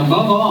 And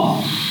above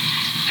all,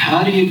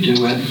 how do you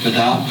do it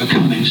without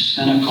becoming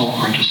cynical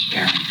or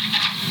despairing?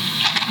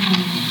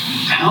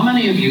 How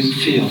many of you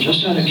feel,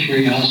 just out of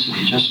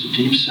curiosity, just a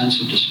deep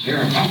sense of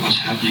despair about what's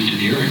happening to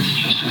the Earth,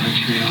 just out of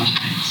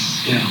curiosity?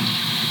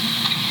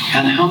 Yeah.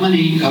 And how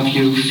many of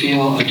you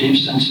feel a deep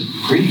sense of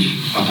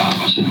grief about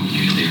what's happening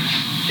to the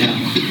Earth?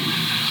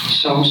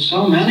 Yeah.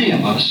 So many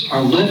of us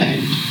are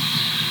living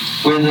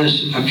with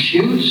this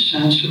acute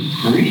sense of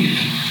grief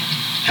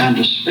and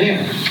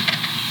despair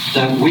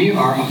that we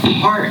are a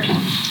part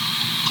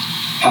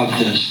of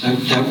this,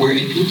 that we're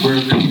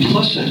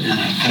complicit in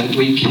it, that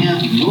we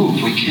can't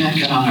move, we can't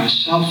get on our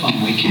cell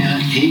phone, we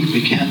can't eat,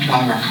 we can't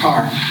drive our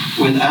car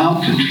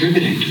without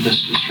contributing to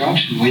this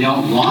destruction. We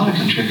don't want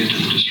to contribute to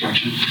the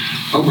destruction,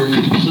 but we're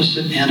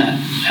complicit in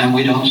it, and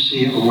we don't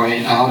see a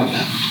way out of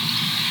it.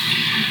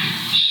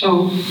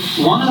 So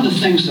one of the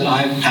things that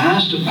I've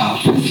asked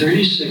about for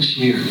 36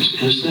 years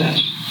is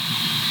this.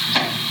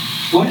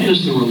 What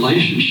is the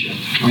relationship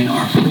between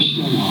our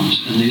personal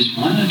wounds and these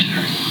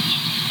planetary wounds?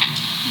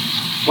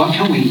 What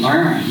can we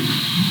learn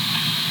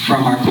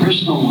from our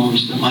personal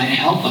wounds that might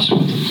help us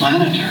with the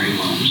planetary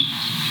wounds?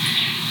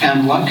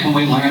 And what can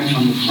we learn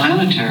from the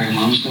planetary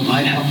wounds that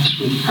might help us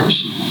with the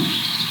personal wounds?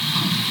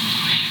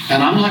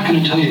 And I'm not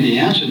going to tell you the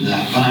answer to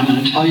that, but I'm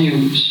going to tell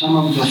you some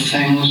of the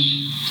things,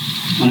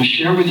 I'm going to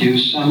share with you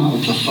some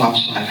of the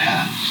thoughts I've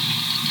had.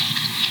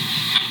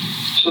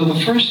 So the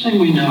first thing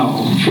we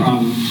know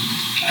from,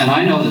 and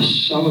I know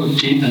this so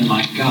deep in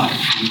my gut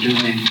from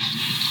doing,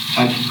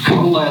 I've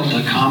co-led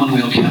the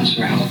Commonweal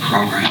Cancer Health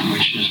Program,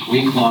 which is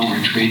week-long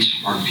retreats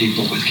for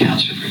people with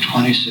cancer for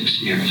 26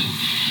 years.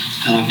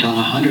 And I've done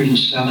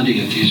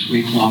 170 of these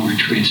week-long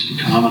retreats in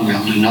Commonweal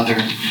and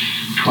another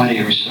 20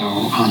 or so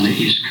on the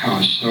East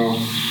Coast. So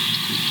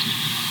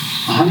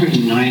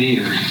 190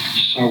 or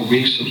so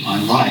weeks of my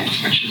life,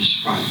 which is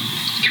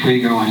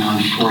 3 going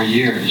on 4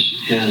 years,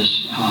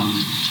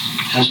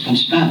 has been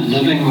spent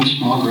living with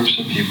small groups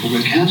of people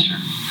with cancer.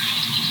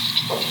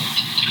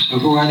 So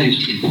who are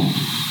these people?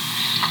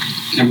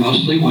 They're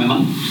mostly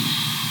women.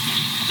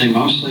 They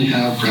mostly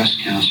have breast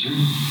cancer.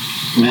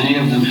 Many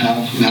of them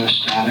have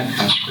metastatic,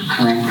 that's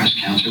recurrent breast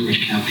cancer,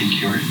 which can't be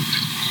cured.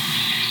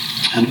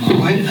 And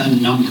quite a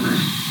number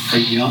are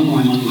young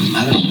women with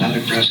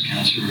metastatic breast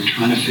cancer who are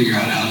trying to figure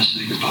out how to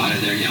say goodbye to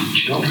their young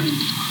children.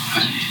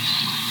 Right?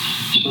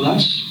 So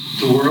that's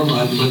the world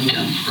I've lived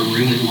in for a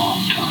really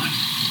long time,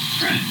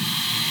 right?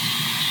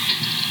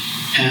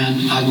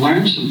 And I've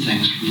learned some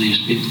things from these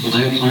people.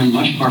 They have learned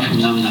much more from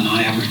them than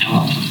I ever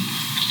taught them.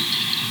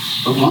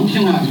 But one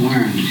thing I've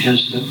learned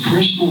is that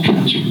personal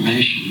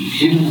transformation,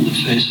 even in the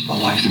face of a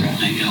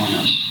life-threatening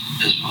illness,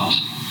 is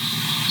possible.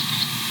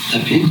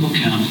 That people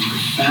can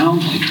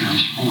profoundly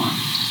transform.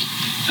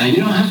 Now,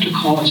 you don't have to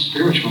call it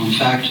spiritual. In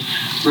fact,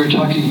 we were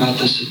talking about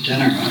this at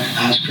dinner. I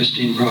asked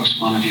Christine Brooks,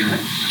 one of your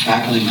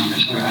faculty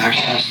members, or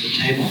actually asked the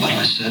table, but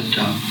I said,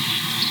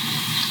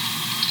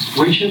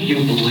 which of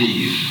you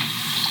believe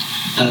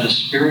that a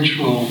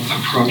spiritual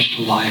approach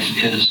to life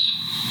is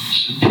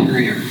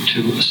superior to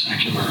a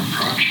secular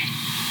approach?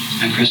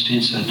 And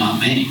Christine said, not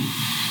me.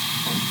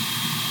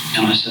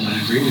 And I said,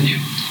 I agree with you.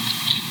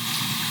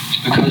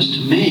 Because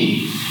to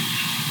me,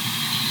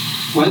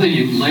 whether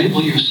you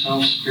label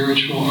yourself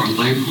spiritual or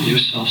label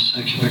yourself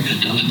secular,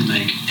 it doesn't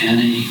make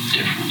any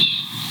difference.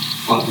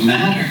 What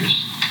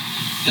matters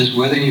is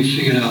whether you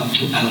figured out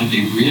how to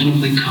be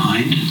reasonably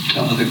kind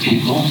to other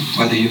people,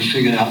 whether you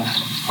figured out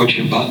what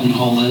your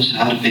buttonhole is,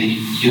 how to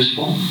be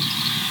useful,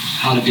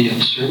 how to be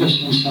of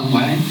service in some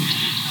way,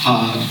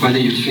 whether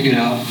you figured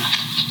out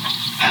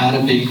how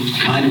to be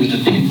kind with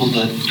the people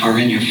that are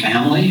in your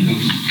family who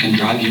can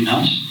drive you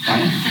nuts,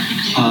 right?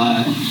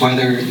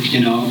 Whether,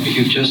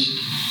 you've just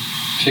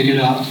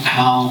figured out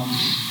how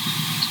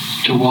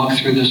to walk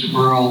through this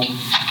world,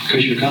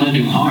 because you're going to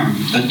do harm,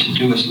 but to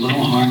do as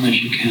little harm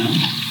as you can.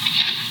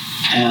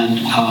 And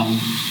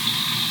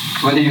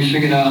whether you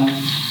figured out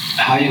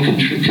how you can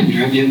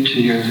contribute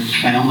to your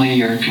family,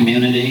 your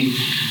community,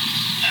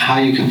 how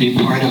you can be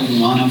part of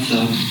one of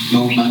the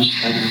movements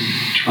that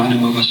are trying to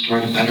move us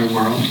toward a better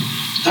world,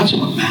 that's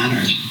what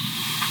matters.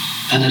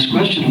 And this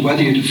question of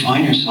whether you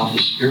define yourself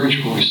as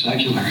spiritual or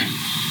secular,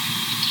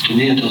 to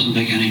me it doesn't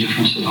make any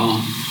difference at all.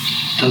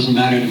 It doesn't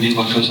matter to me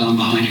what goes on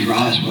behind your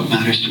eyes. What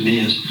matters to me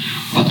is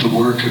what the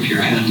work of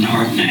your head and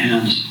heart and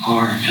hands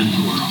are in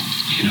the world.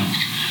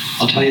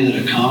 I'll tell you that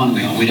at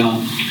Commonweal,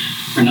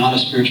 we're not a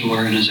spiritual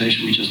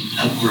organization.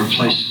 We're a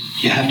place,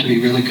 you have to be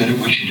really good at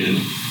what you do,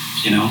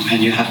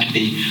 and you have to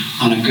be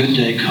on a good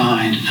day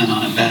kind and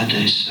on a bad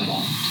day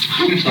civil.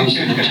 Those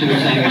are the two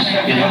things,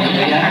 that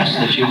we ask,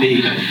 that you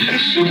be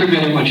super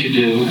good at what you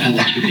do and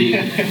that you be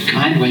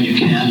kind when you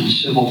can and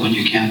civil when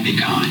you can't be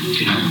kind,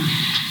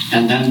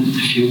 And then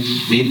if you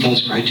meet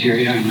those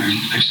criteria and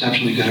are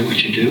exceptionally good at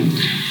what you do,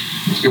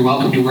 you're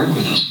welcome to work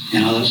with us.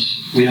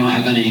 We don't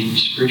have any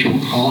spiritual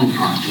calling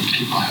card that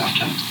people have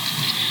to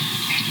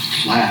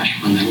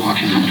flash when they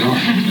walk in the door.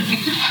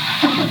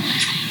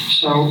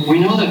 So we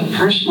know that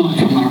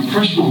from our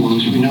personal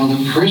wounds, we know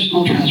that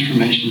personal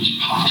transformation is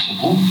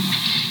possible.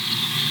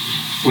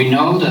 We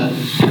know that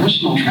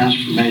personal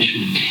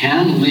transformation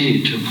can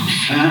lead to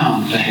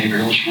profound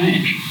behavioral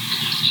change.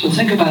 So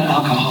think about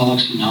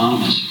Alcoholics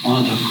Anonymous,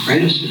 one of the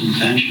greatest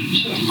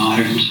inventions of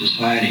modern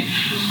society.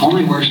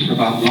 Only works for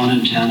about 1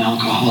 in 10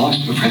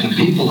 alcoholics, but for the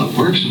people it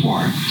works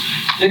for,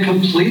 it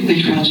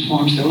completely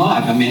transforms their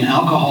life. I mean,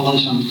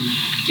 alcoholism,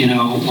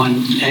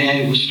 when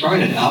AA was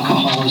started,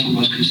 alcoholism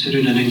was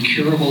considered an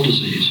incurable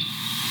disease.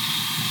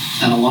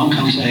 And along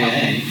comes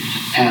AA,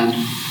 and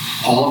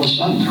all of a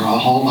sudden, there are a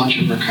whole bunch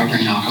of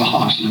recovering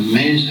alcoholics. An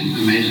amazing,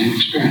 amazing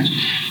experience.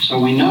 So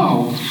we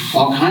know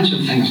all kinds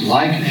of things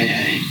like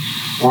AA,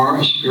 or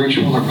a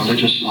spiritual or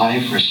religious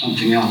life or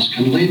something else,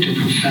 can lead to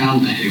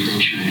profound behavioral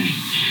change.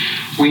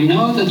 We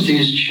know that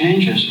these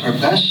changes are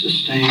best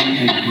sustained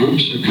in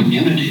groups or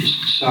communities.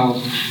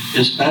 So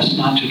it's best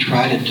not to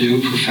try to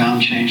do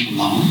profound change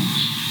alone.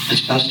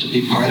 It's best to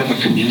be part of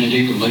a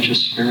community,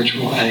 religious,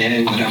 spiritual,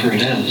 AA, whatever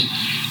it is,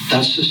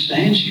 that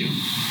sustains you.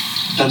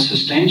 That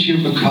sustains you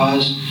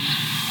because,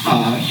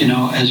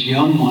 as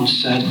Jung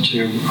once said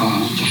to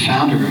the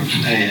founder of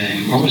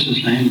AA, what was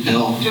his name?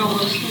 Bill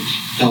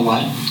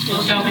what?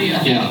 Bill W.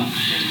 Yeah.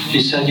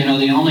 He said,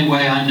 the only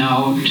way I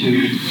know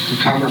to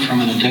recover from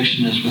an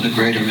addiction is with a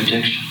greater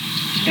addiction.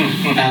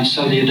 And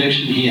so the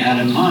addiction he had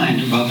in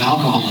mind above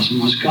alcoholism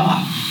was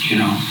God,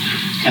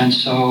 And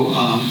so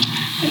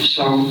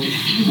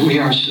we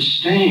are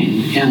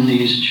sustained in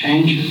these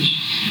changes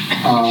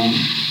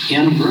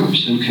in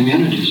groups and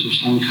communities of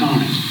some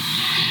kind.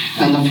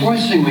 And the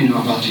fourth thing we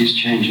know about these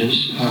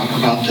changes,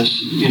 about this,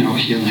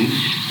 healing,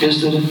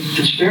 is that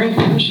it's very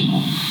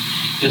personal.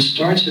 It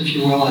starts, if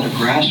you will, at a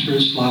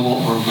grassroots level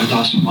or with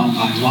us one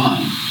by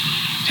one.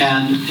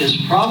 And it's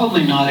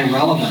probably not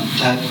irrelevant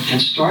that it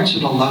starts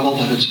at a level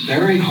that it's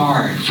very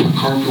hard for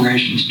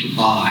corporations to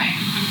buy.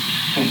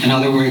 In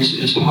other words,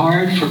 it's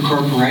hard for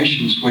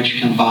corporations which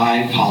can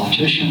buy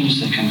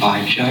politicians, they can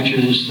buy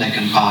judges, they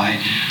can buy,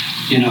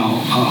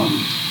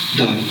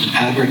 the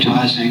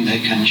advertising, they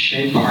can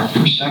shape our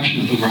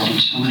perception of the world in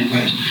so many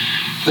ways.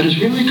 But it's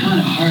really kind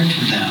of hard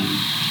for them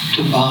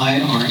to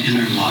buy our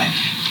inner life.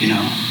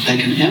 They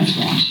can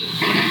influence it.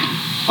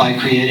 by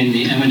creating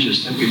the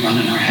images that we run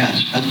in our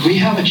heads. But we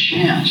have a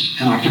chance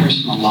in our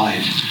personal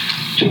life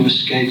to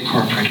escape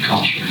corporate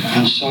culture.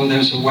 And so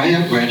there's a way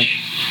at which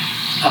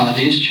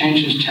these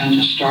changes tend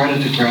to start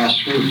at the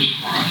grassroots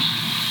for us.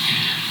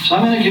 So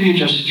I'm going to give you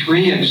just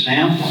 3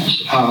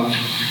 examples of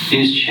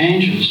these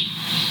changes.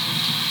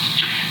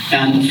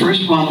 And the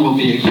first one will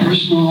be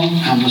personal,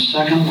 and the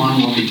second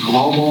one will be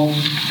global,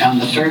 and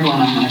the third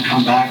one I'm going to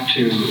come back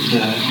to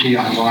the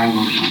DIY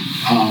movement.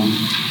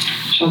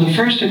 So the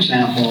first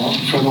example,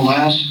 for the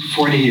last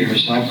 40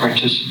 years, I've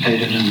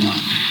participated in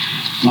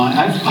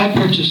I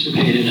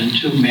participated in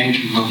 2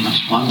 major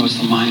movements. One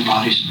was the Mind,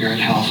 Body, Spirit,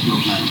 Health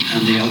movement,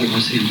 and the other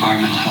was the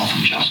Environmental Health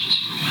and Justice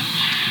movement.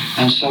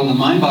 And so the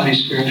Mind, Body,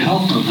 Spirit,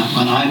 Health movement,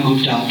 when I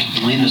moved out to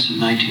Bolinas in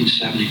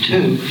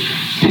 1972,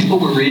 people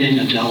were reading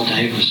Adele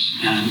Davis,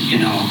 and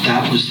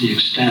that was the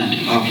extent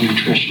of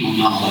nutritional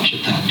knowledge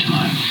at that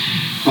time.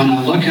 When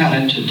I look at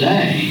it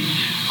today,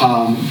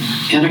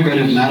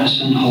 integrative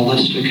medicine,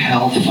 holistic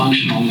health,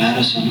 functional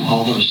medicine,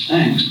 all those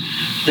things,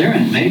 they're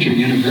in major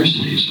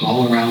universities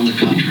all around the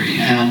country,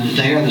 and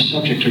they are the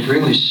subject of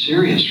really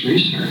serious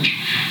research.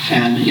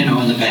 And,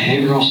 in the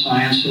behavioral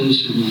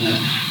sciences, in the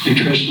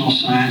nutritional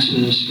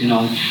sciences,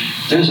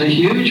 there's a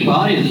huge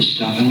body of this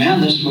stuff. And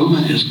man, this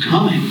movement is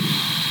coming,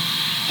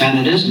 and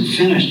it isn't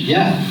finished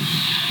yet.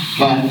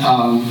 But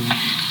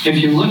if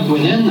you look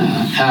within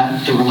that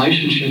at the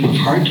relationship of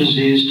heart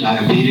disease,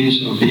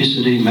 diabetes,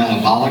 obesity,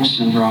 metabolic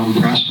syndrome,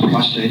 breast,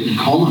 prostate, and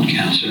colon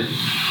cancer,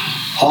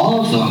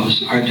 all of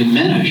those are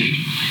diminished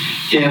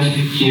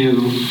if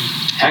you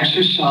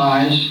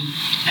exercise,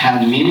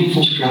 have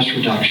meaningful stress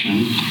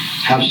reduction,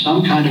 have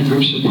some kind of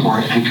group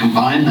support, and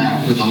combine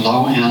that with a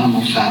low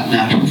animal fat,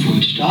 natural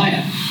foods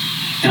diet.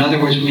 In other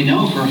words, we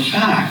know for a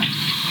fact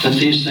that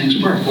these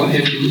things work. Well,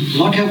 if you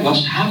look at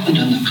what's happened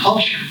in the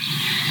culture,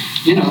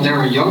 there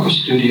are yoga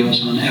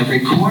studios on every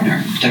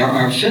corner. There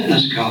are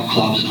fitness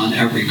clubs on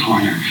every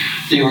corner.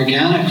 The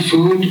organic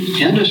food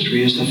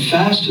industry is the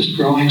fastest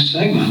growing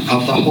segment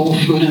of the whole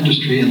food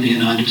industry in the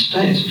United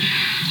States.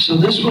 So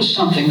this was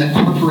something that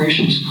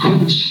corporations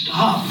couldn't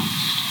stop.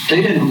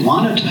 They didn't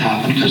want it to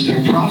happen because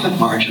their profit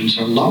margins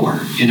are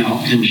lower,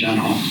 in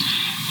general,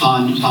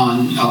 on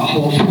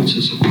whole foods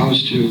as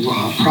opposed to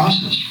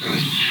processed food.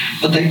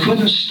 But they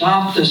couldn't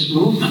stop this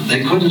movement.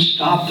 They couldn't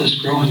stop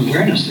this growing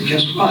awareness that,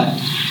 guess what?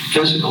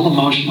 Physical,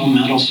 emotional,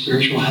 mental,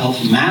 spiritual health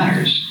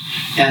matters.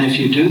 And if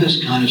you do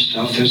this kind of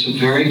stuff, there's a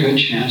very good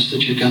chance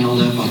that you're going to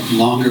live a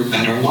longer,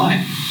 better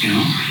life,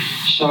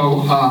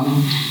 So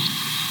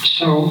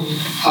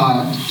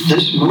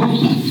this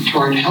movement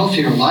toward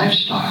healthier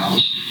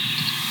lifestyles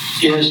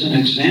is an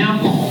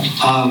example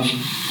of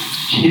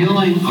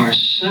healing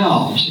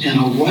ourselves in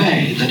a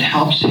way that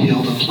helps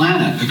heal the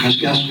planet. Because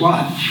guess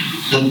what?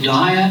 The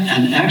diet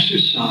and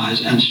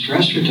exercise and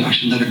stress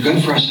reduction that are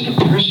good for us at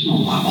a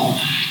personal level,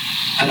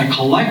 at a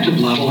collective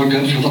level, are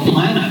good for the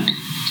planet.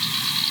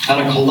 At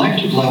a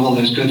collective level,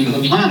 it's good for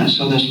the planet.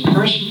 So this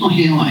personal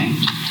healing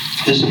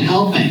is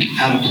helping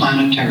at a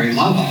planetary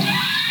level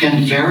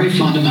in very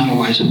fundamental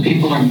ways, and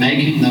people are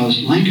making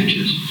those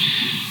linkages.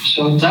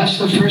 So that's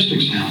the first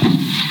example.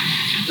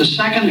 The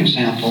second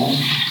example,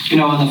 in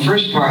the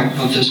first part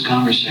of this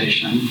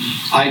conversation,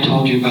 I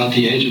told you about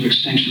the age of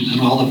extinctions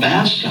and all the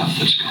bad stuff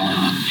that's going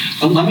on.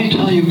 But let me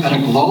tell you at a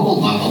global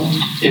level,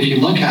 if you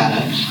look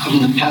at it,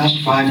 in the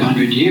past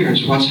 500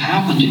 years, what's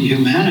happened to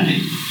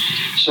humanity.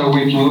 So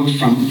we've moved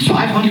from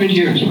 500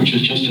 years, which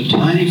is just a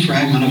tiny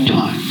fragment of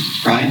time,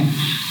 right?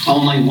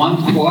 Only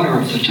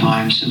 1/4 of the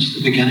time since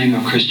the beginning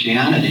of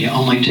Christianity,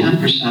 only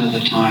 10% of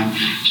the time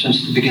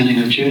since the beginning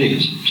of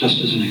Judaism, just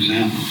as an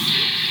example.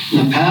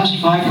 In the past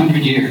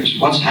 500 years,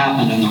 what's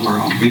happened in the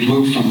world? We've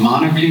moved from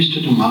monarchies to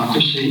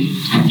democracy,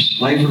 from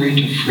slavery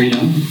to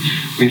freedom.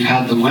 We've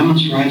had the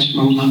women's rights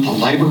movement, the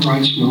labor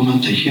rights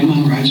movement, the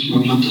human rights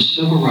movement, the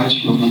civil rights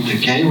movement, the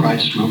gay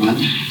rights movement,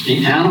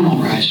 the animal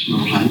rights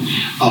movement,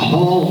 a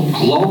whole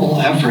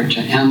global effort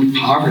to end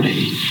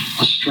poverty,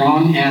 a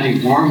strong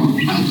anti-war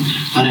movement,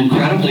 an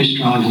incredibly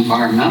strong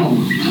environmental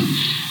movement.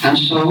 And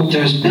so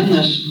there's been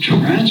this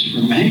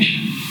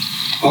transformation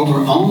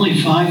over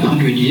only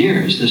 500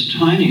 years, this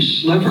tiny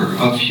sliver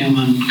of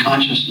human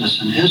consciousness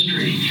and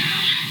history,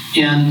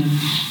 in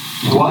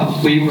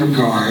what we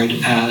regard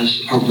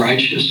as a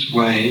righteous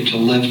way to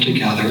live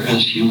together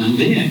as human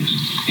beings.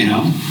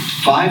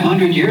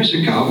 500 years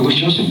ago, it was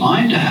just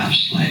fine to have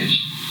slaves.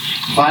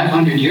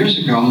 500 years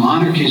ago,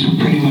 monarchies were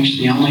pretty much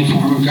the only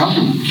form of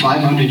government.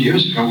 500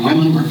 years ago,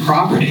 women were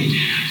property.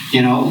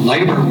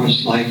 Labor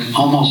was like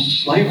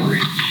almost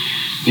slavery.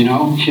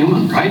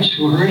 Human rights,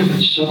 who heard of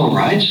it? Civil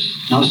rights,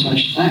 no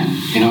such thing.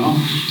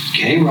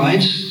 Gay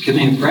rights, give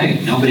me a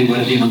break. Nobody would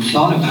have even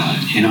thought about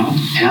it.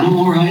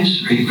 Animal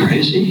rights, are you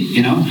crazy?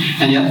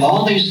 And yet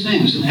all these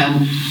things,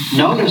 and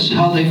notice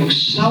how they've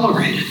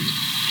accelerated.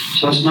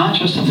 So it's not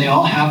just that they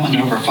all happened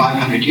over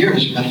 500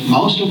 years, but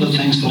most of the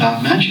things that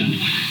I've mentioned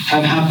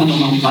have happened in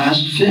the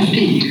last 50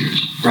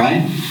 years,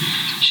 right?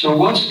 So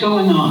what's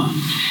going on?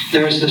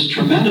 There's this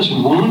tremendous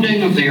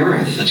wounding of the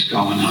earth that's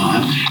going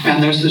on,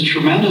 and there's this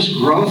tremendous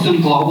growth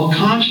in global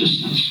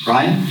consciousness,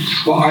 right?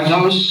 Well, are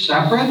those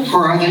separate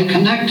or are they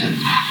connected?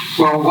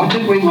 Well, what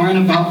did we learn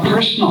about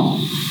personal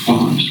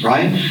wounds,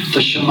 right? The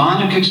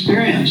shamanic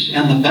experience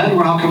and the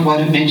bedrock of what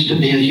it means to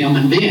be a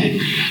human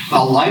being.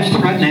 A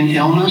life-threatening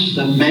illness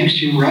that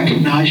makes you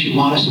recognize you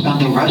want to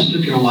spend the rest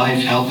of your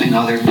life helping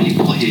other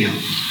people heal.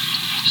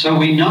 So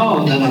we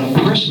know that at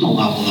a personal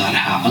level that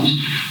happens.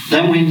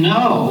 Then we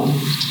know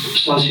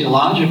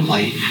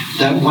sociologically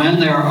that when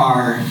there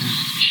are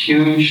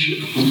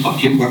huge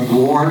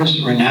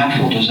wars or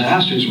natural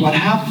disasters, what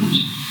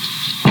happens?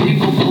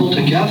 People pull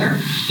together.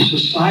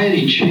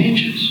 Society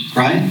changes,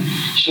 right?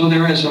 So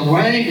there is a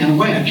way in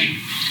which,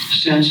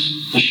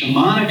 since the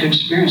shamanic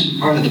experience is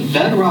part of the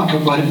bedrock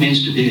of what it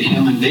means to be a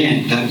human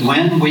being, that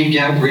when we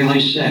get really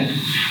sick,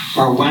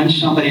 or when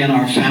somebody in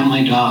our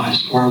family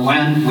dies, or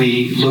when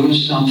we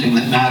lose something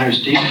that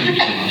matters deeply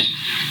to us,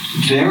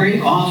 very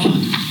often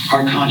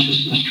our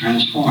consciousness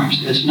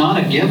transforms. It's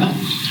not a given,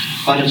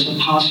 but it's a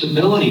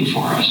possibility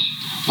for us.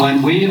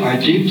 When we are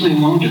deeply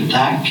wounded,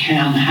 that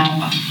can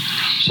happen.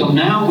 So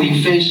now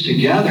we face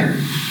together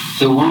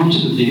the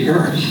wounds of the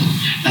earth,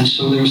 and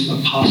so there's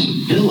the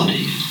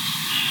possibility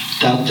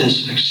that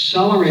this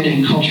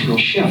accelerating cultural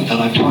shift that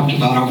I've talked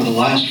about over the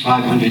last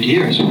 500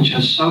 years, which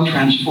has so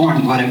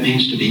transformed what it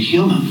means to be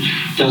human,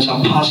 there's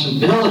a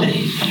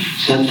possibility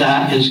that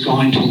that is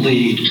going to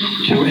lead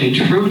to a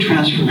true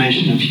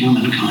transformation of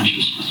human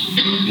consciousness,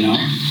 you know?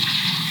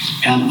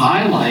 And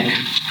I like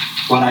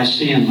what I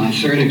see in my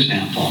third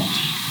example,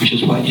 which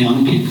is what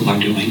young people are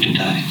doing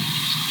today.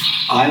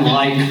 I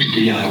like the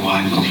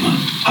DIY movement.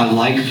 I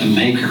like the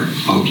maker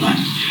movement.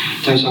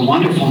 There's a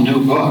wonderful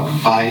new book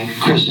by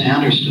Chris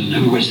Anderson,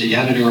 who was the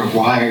editor of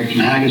Wired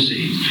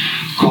magazine,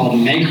 called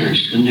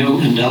Makers, the New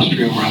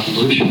Industrial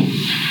Revolution.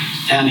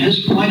 And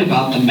his point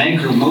about the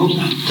maker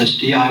movement, this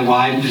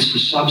DIY, this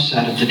is a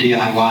subset of the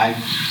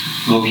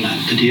DIY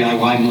movement, the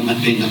DIY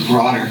movement being the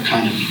broader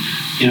kind of,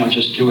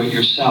 just do it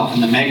yourself.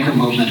 And the maker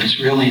movement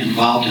is really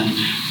involved in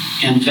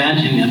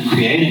inventing and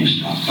creating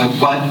stuff. But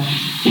what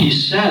he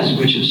says,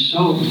 which is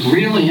so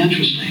really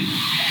interesting,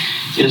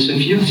 is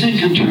if you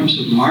think in terms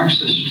of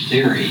Marxist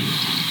theory,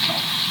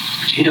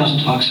 he doesn't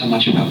talk so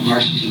much about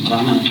Marxism, but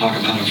I'm going to talk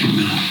about it for a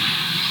minute.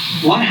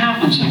 What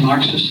happens in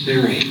Marxist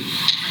theory?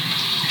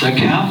 The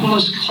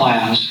capitalist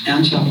class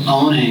ends up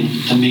owning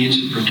the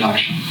means of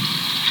production.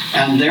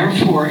 And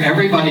therefore,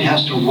 everybody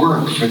has to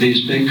work for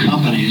these big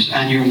companies,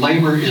 and your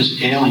labor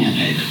is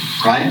alienated,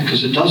 right?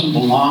 Because it doesn't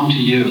belong to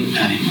you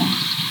anymore.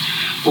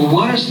 But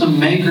what does the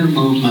maker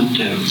movement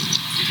do?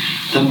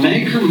 The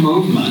maker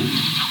movement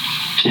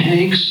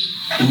takes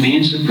the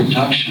means of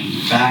production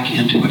back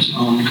into its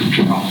own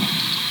control.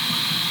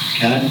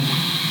 Get it?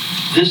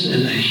 This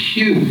is a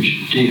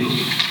huge deal.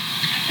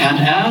 And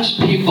as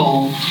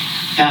people,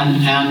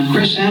 and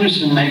Chris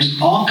Anderson makes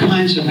all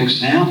kinds of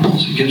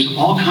examples, he gives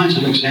all kinds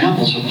of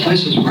examples of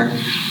places where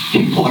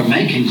people are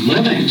making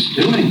livings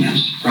doing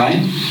this,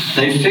 right?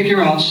 They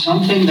figure out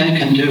something they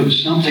can do,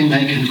 something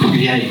they can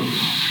create.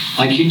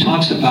 Like he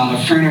talks about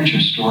a furniture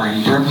store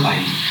in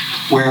Berkeley,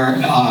 where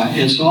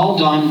it's all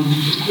done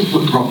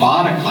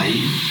robotically,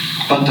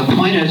 but the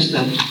point is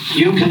that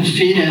you can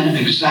feed in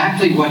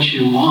exactly what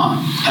you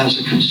want as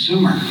a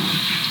consumer,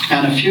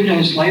 and a few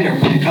days later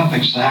pick up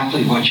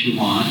exactly what you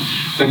want,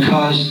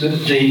 because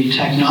the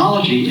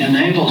technology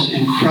enables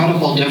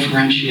incredible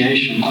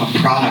differentiation of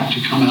product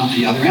to come out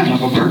the other end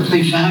of a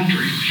Berkeley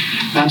factory.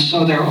 And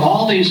so there are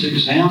all these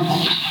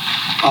examples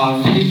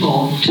of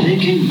people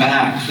taking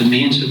back the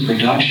means of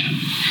production.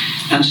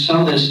 And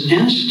so this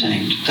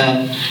instinct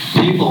that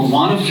people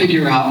want to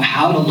figure out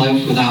how to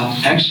live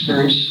without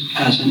experts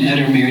as an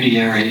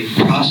intermediary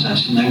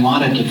process, and they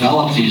want to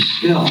develop these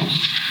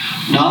skills,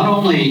 not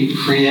only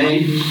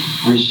create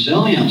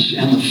resilience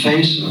in the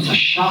face of the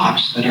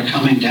shocks that are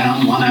coming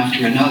down one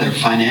after another,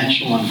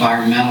 financial,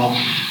 environmental,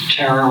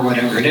 terror,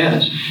 whatever it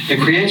is,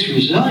 it creates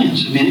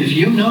resilience. I mean, if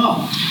you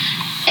know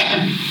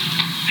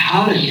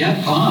how to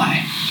get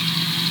by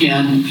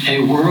in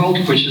a world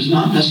which is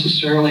not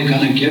necessarily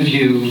going to give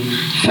you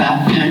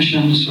fat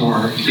pensions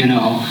or,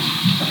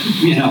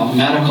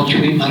 medical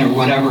treatment or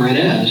whatever it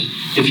is,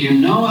 if you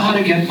know how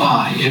to get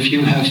by, if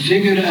you have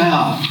figured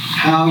out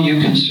how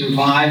you can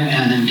survive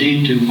and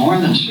indeed do more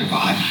than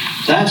survive,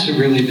 that's a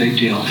really big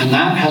deal. And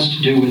that has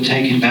to do with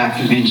taking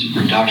back the means of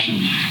production.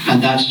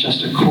 And that's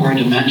just a core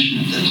dimension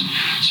of this.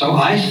 So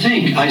I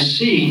think I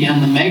see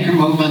in the maker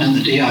movement and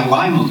the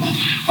DIY movement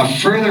a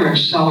further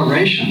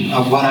acceleration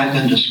of what I've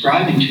been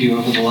describing to you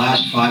over the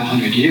last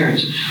 500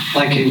 years,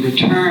 like a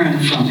return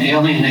from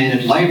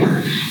alienated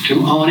labor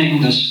to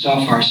owning this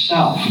stuff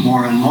ourselves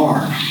more and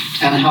more,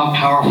 and how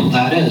powerful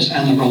that is.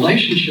 And the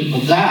relationship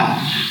of that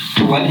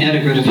to what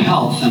integrative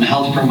health and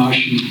health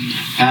promotion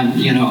and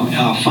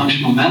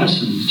functional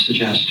medicine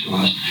suggests to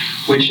us,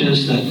 which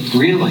is that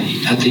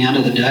really, at the end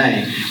of the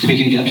day, we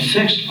can get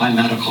fixed by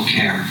medical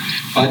care,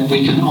 but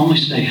we can only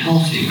stay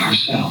healthy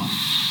ourselves.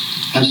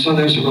 And so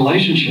there's a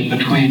relationship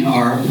between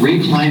our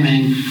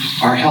reclaiming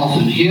our health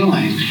and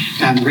healing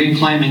and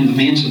reclaiming the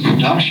means of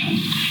production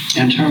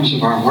in terms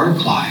of our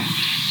work life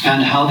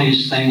and how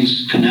these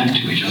things connect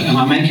to each other. Am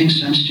I making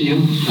sense to you?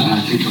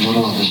 I think a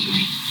little of this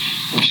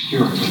is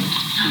obscure, but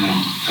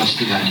that's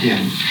the idea.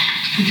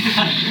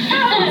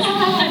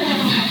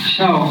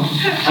 So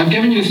I've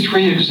given you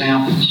 3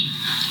 examples.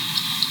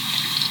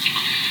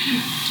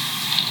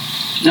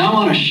 Now I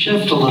want to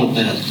shift a little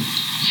bit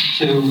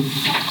to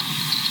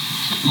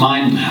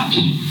mind maps.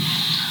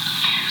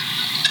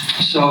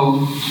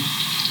 So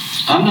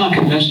I'm not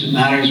convinced it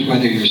matters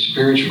whether you're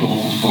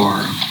spiritual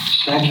or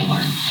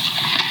secular,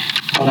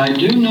 but I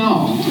do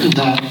know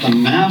that the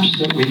maps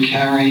that we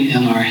carry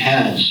in our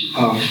heads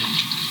of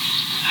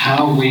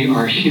how we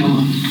are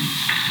human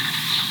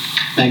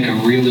make a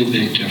really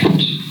big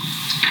difference.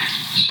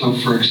 So,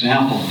 for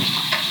example,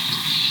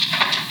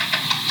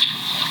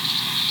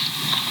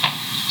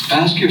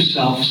 ask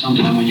yourself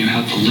sometime when you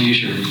have the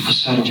leisure a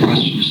set of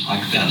questions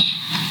like this.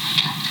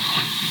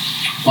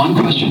 One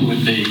question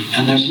would be,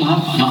 and there's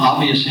not an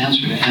obvious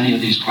answer to any of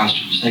these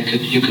questions.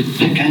 You could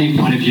pick any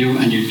point of view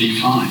and you'd be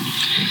fine.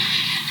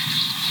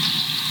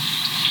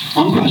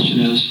 One question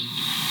is,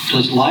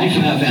 does life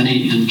have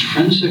any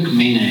intrinsic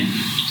meaning,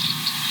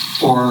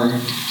 or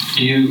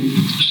do you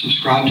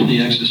subscribe to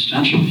the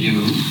existential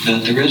view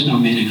that there is no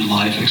meaning in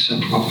life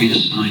except what we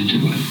assign to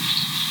it?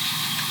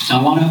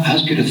 Now I want to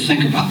ask you to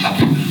think about that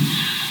for a minute.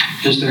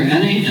 Is there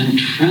any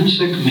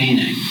intrinsic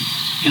meaning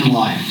in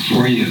life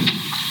for you?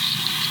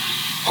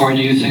 Or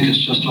do you think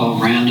it's just all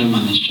random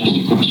and it's just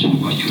a question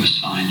of what you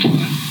assign to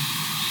it?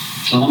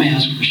 So let me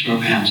ask for a show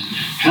of hands.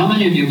 How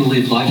many of you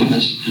believe life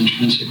has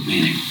intrinsic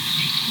meaning?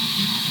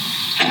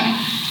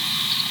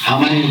 How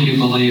many of you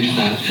believe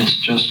that it's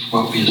just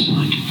what we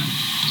assign to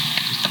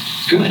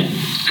it?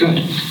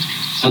 Good.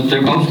 But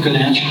they're both good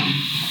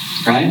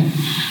answers, right?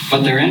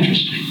 But they're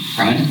interesting,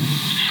 right?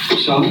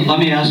 So let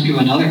me ask you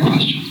another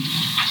question.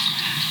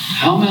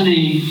 How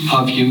many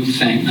of you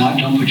think,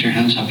 don't put your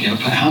hands up yet,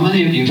 but how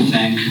many of you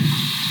think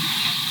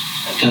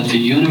that the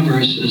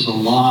universe is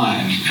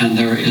alive and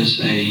there is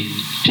a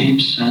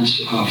deep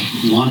sense of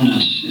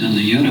oneness in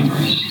the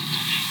universe?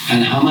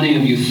 And how many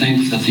of you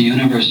think that the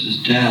universe is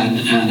dead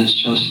and it's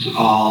just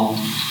all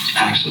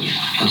accident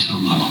at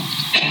some level?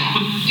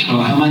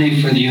 So how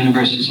many for the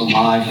universe is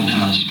alive and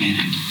has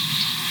meaning?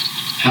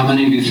 How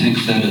many of you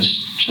think that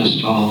it's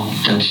just all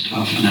dead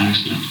stuff and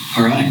accident?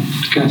 All right,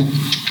 good.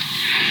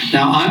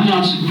 Now, I'm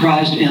not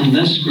surprised in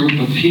this group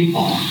of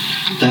people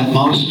that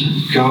most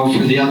go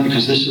for the other,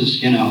 because this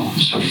is,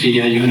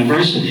 Sophia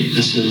University.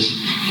 This is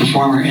the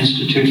former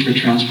Institute for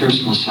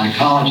Transpersonal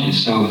Psychology.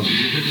 So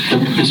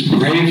it's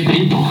brave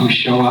people who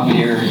show up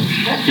here,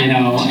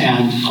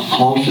 and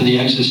hold for the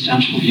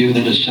existential view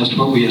that it's just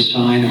what we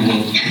assign, or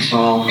that it's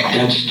all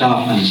dead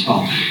stuff,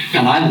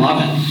 and I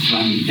love it.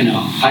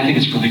 I think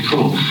it's really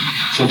cool.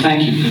 So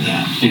thank you for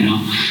that,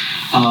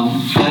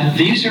 But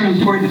these are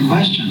important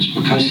questions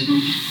because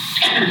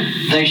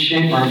they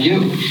shape our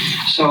view.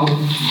 So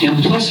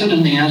implicit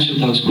in the answer to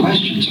those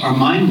questions are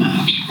mind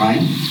maps,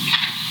 right?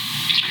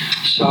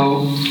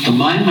 So the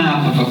mind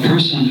map of a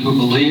person who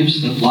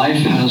believes that life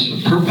has a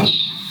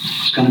purpose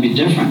is going to be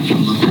different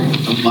from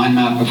the mind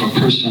map of a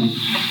person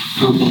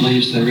who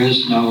believes there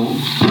is no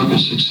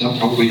purpose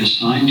except what we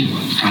assign to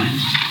it, right?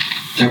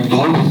 They're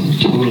both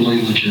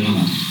totally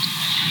legitimate.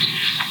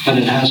 But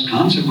it has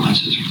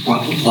consequences for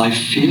what life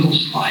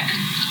feels like,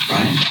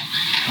 right?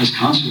 Has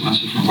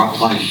consequences for what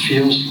life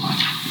feels like.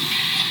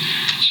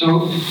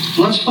 So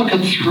let's look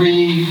at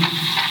 3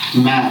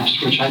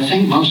 maps, which I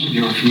think most of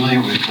you are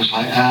familiar with, because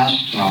I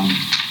asked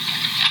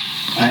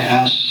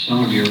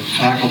some of your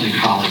faculty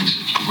colleagues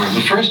if you were.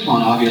 The first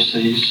one,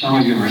 obviously, some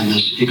of you are in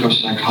this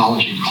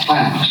eco-psychology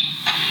class.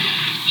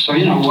 So,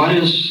 what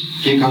is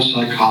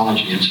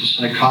eco-psychology? It's a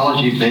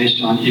psychology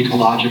based on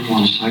ecological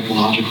and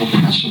psychological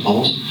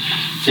principles.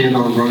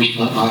 Theodore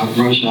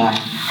Roszak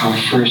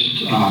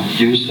first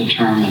used the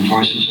term in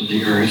Voices of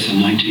the Earth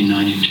in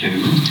 1992.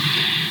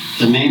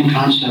 The main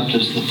concept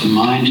is that the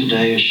mind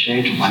today is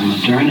shaped by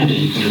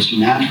modernity, but it's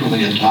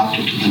naturally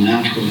adapted to the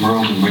natural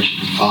world in which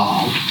it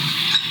evolved.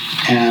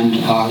 And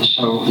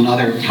so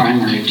another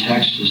primary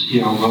text is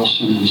E.O.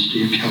 Wilson and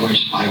Steve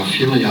Keller's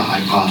biophilia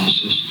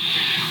hypothesis,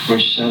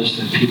 which says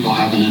that people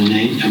have an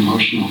innate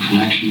emotional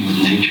connection with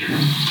nature.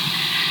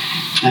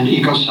 And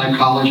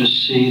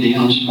eco-psychologists see the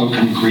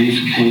unspoken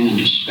grief, pain, and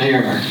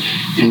despair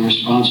in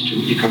response to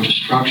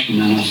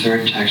eco-destruction. And a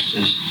third text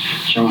is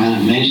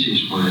Joanna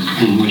Macy's work,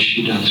 in which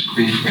she does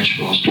grief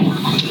rituals to work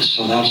with us.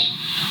 So that's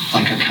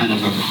like a kind of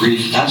a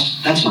grief,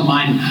 that's a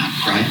mind map,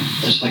 right?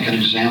 That's like an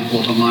example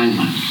of a mind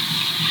map.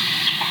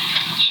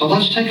 So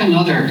let's take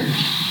another,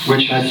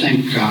 which I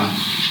think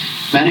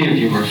many of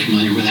you are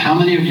familiar with. How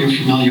many of you are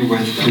familiar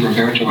with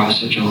Roberto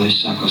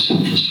Assagioli's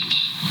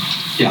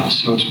psychosynthesis? Yeah,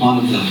 so it's one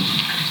of the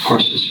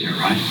courses here,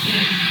 right?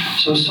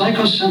 So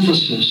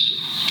psychosynthesis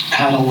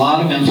had a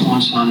lot of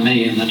influence on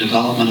me in the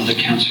development of the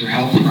Cancer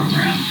Health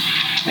Program.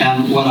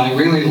 And what I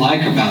really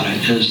like about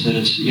it is that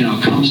it's,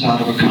 comes out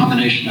of a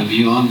combination of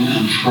Jung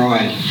and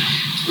Freud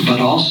But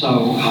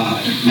also,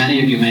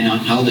 many of you may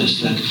not know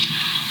this, that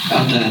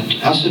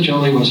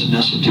Assagioli was an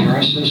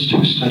esotericist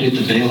who studied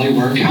the Bailey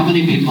work. How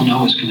many people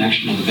know his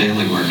connection to the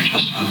Bailey work?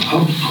 Just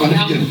quite a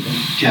few.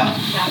 Yeah.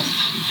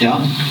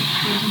 Yeah.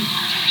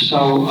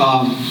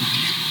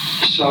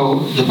 So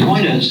the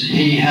point is,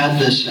 he had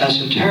this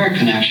esoteric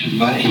connection,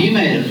 but he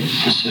made a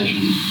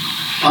decision,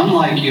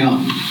 unlike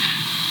Jung.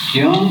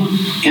 Jung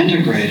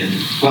integrated,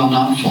 well,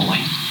 not fully,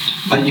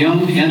 but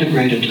Jung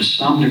integrated to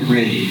some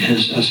degree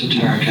his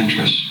esoteric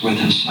interest with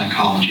his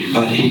psychology,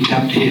 but he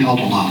held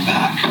a lot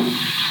back.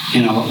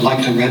 You know,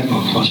 like the Red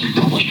Book wasn't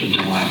published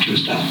until after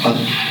his death. But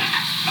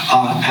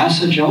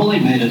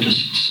Assagioli made a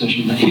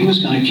decision that he was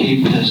going to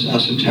keep his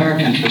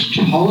esoteric interest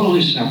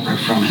totally separate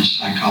from his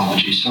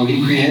psychology. So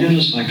he created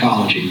a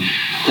psychology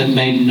that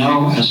made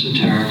no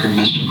esoteric or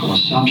mystical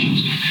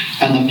assumptions.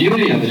 And the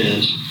beauty of it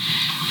is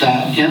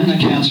that in the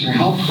Cancer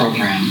Help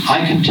Program,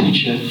 I can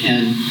teach it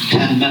in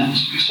 10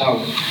 minutes.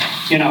 So,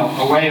 you know,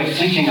 a way of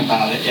thinking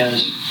about it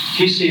is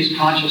he sees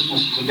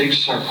consciousness as a big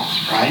circle,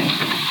 right?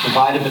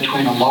 Divided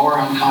between a lower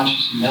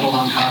unconscious, a middle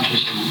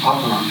unconscious, and an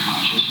upper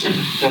unconscious.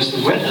 There's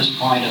the witness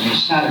point in the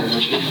center,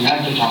 which is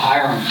connected to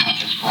higher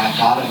unconscious by a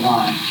dotted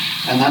line.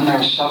 And then there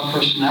are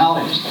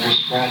subpersonalities that are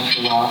spread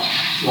throughout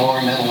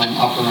lower, middle, and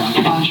upper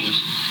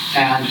unconscious.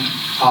 And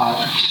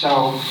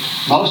so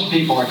most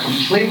people are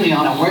completely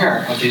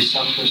unaware of these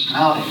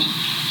subpersonalities.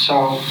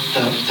 So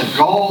the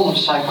goal of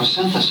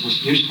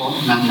psychosynthesis, useful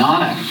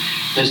mnemonic,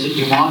 is that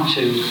you want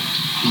to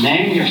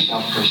name your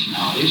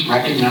self-personalities,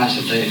 recognize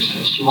that they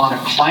exist. You want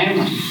to claim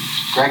them,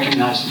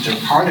 recognize that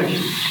they're part of you.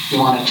 You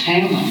want to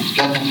tame them,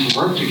 get them to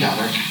work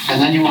together,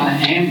 and then you want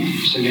to aim them.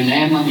 So you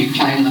name them, you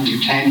claim them, you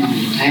tame them, and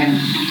you aim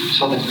them.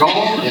 So the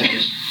goal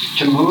is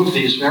to move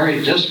these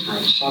very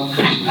disparate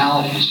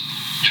subpersonalities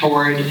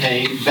toward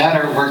a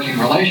better working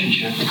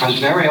relationship, because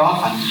very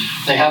often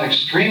they have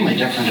extremely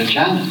different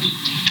agendas.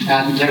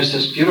 And there's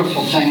this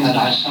beautiful thing that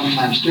I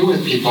sometimes do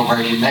with people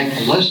where you make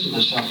a list of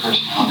the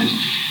subpersonalities,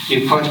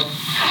 you put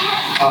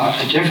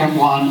a different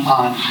one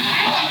on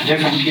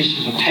different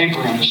pieces of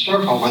paper in a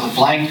circle with a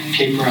blank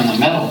paper in the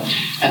middle,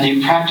 and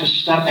you practice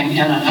stepping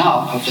in and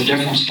out of the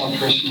different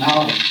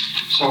subpersonalities.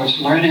 So it's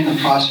learning the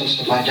process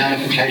of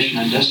identification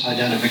and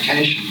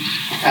disidentification,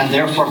 and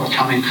therefore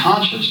becoming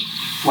conscious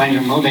when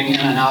you're moving in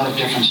and out of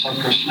different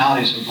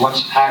subpersonalities of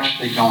what's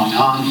actually going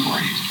on for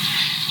you.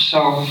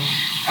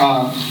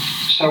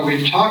 So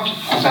we've talked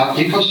about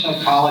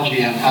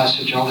eco-psychology and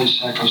Assagioli's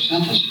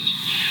psychosynthesis.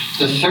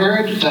 The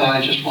third that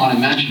I just want to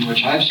mention,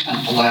 which I've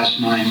spent the last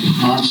 9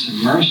 months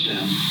immersed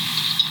in,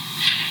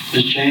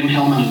 is James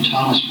Hillman and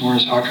Thomas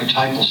More's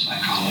archetypal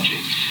psychology.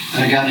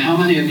 And again, how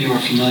many of you are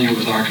familiar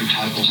with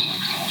archetypal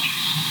psychology?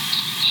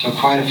 So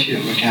quite a few,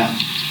 again.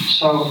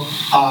 So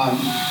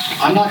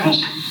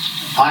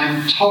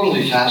I'm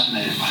totally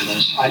fascinated by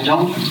this. I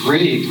don't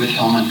agree with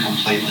Hillman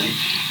completely,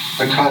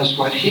 because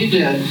what he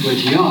did with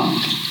Jung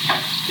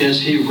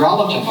is he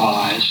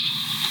relativized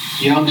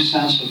Jung's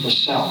sense of the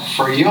self.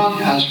 For Jung,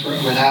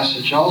 with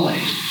Assagioli,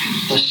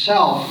 the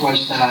self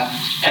was that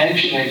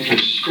egg-shaped or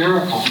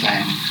spherical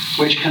thing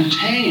which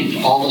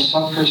contained all the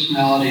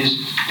subpersonalities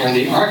or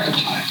the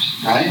archetypes,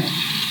 right?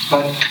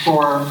 But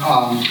for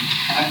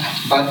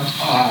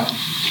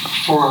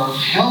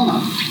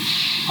Hillman,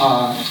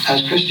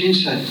 as Christine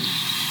said,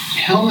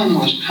 Hillman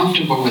was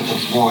comfortable with the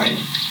void.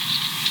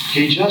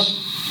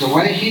 The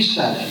way he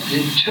said it,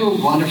 did two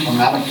wonderful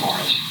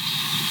metaphors.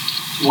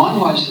 One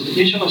was that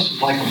each of us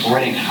is like a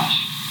boarding house.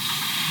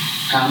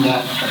 And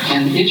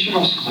in each of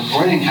us as a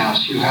boarding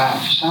house, you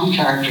have some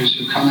characters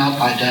who come out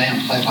by day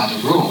and play by the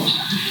rules,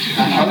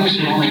 and others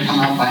who only come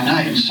out by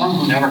night, and some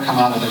who never come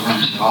out of their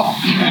rooms at all.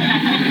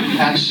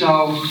 And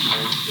so,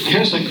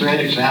 here's a great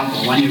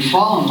example. When you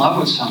fall in love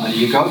with somebody,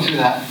 you go through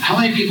that. How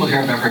many people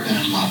here have ever been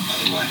in love, by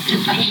the way?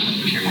 Just out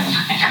of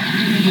curiosity.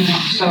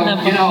 So,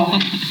 you know,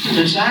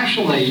 it's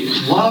actually,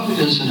 love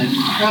is an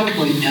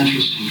incredibly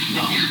interesting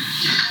phenomenon.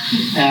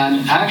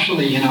 And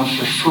actually, you know,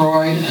 for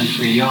Freud and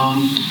for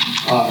Jung,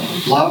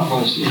 love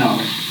was, you know,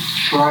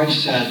 Freud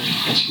said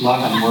it's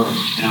love and work,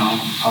 you know.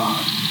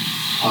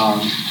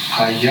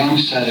 Jung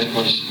said it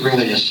was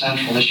really a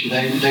central issue.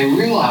 They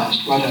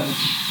realized what a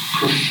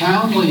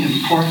profoundly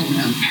important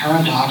and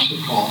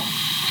paradoxical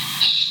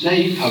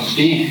state of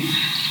being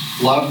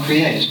love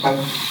creates.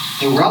 But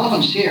the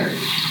relevance here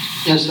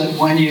is that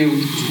when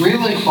you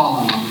really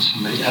fall in love with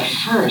somebody, at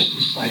first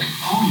it's like,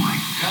 oh my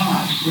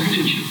God, where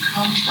did you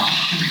come from?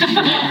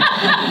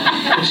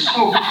 It's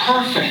so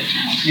perfect,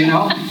 you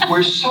know?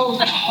 We're so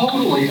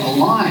totally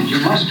aligned. You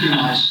must be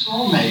my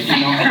soulmate, you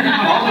know?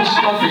 All this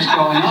stuff is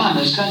going on,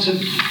 the sense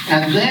of,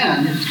 and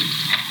then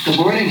the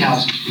boarding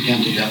houses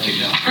begin to get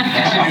together.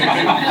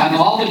 And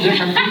all the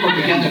different people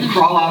begin to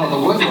crawl out of the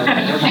woodwork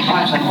at different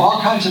times, and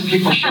all kinds of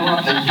people show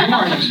up that you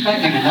weren't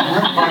expecting and that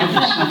weren't part of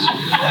the sense of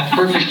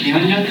perfect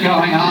union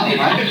going on,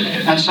 right?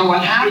 And so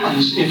what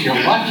happens, if you're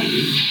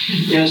lucky,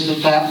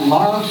 is that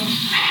love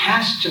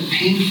has to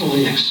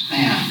painfully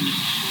expand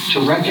to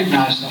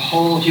recognize the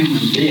whole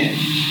human being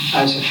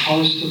as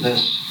opposed to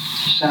this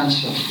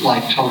sense of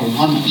like total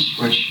oneness,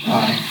 which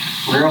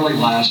rarely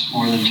lasts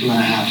more than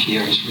 2.5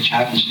 years, which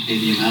happens to be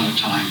the amount of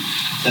time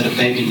that a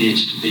baby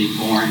needs to be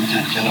born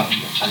and get up to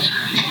a place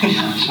where he can be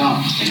on his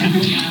own.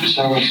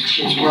 So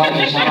it's well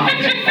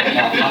designed.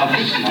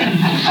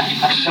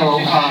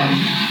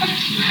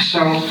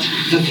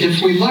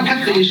 If we look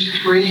at these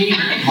three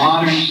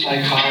modern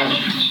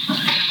psychologies,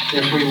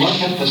 if we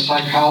look at the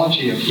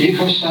psychology of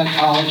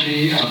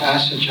eco-psychology, of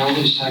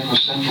Assagioli's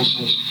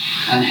psychosynthesis,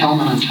 and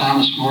Hillman and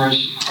Thomas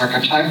Moore's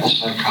archetypal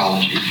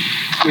psychology,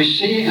 we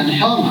see in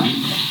Hillman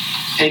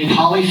a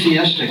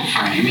polytheistic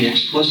frame. He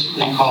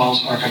explicitly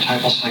calls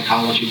archetypal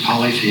psychology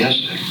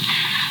polytheistic.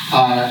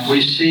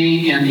 We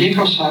see in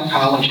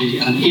eco-psychology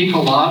an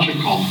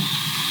ecological,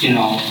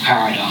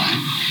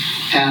 paradigm,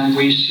 and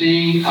we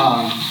see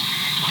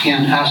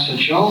in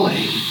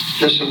Assagioli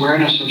this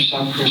awareness of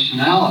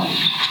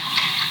subpersonalities.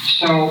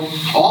 So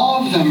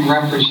all of them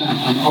represent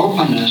an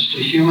openness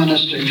to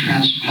humanistic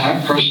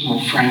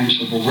transpersonal frames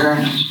of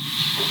awareness.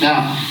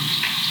 Now,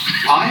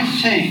 I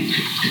think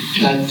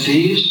that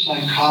these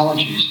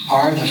psychologies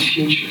are the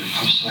future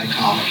of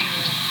psychology.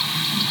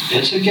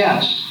 It's a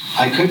guess.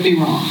 I could be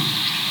wrong.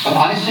 But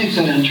I think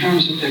that in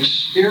terms of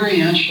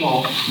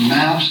experiential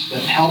maps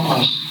that help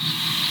us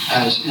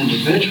as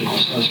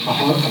individuals, as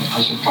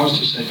opposed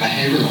to, say,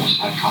 behavioral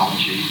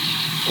psychology,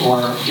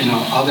 or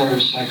other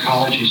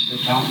psychologies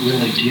that don't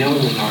really deal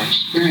with our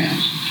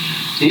experience.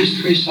 These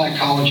three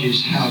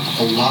psychologies have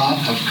a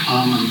lot of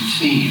common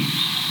themes.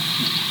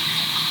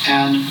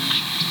 And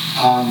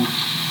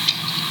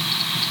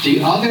the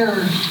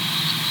other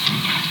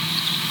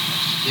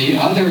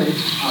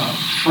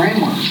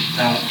framework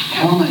that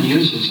Hillman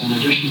uses in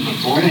addition to the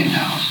boarding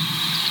house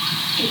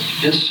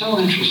is so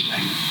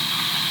interesting.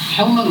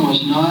 Hillman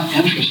was not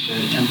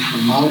interested in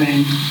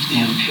promoting the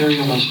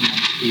imperialism of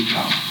the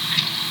ego.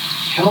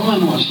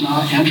 Hillman was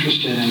not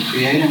interested in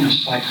creating a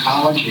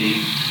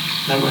psychology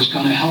that was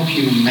going to help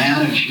you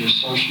manage your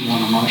social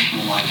and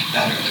emotional life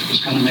better, that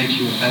was going to make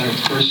you a better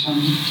person,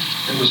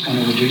 that was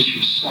going to reduce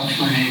your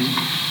suffering,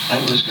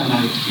 that was going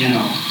to,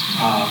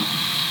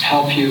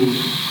 help you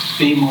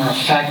be more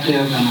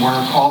effective and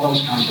work, all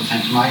those kinds of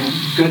things. My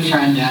good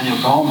friend Daniel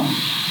Goleman,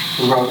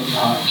 who wrote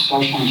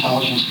Social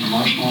Intelligence and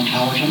Emotional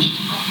Intelligence,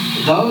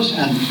 those,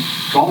 and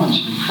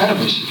Goleman's an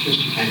incredibly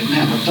sophisticated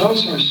man, but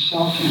those are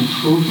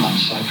self-improvement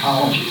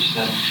psychologies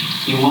that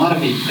you want to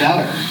be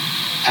better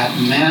at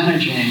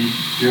managing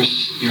your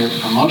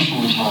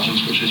emotional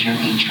intelligence, which is your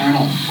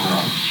internal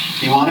world.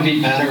 You want to be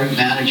better at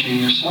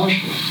managing your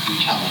social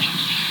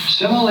intelligence.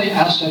 Similarly,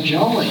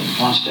 Assagioli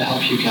wants to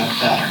help you get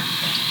better.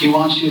 He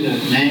wants you to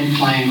name,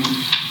 claim,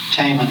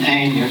 tame, and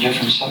aim your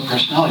different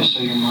subpersonalities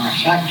so you're more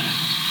effective.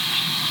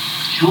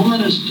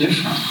 Hillman is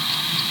different.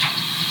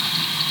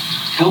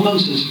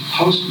 Hillman's is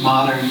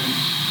postmodern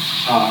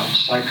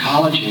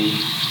psychology,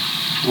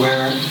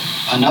 where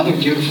another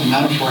beautiful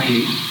metaphor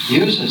he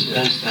uses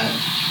is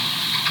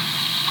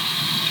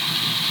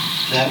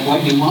that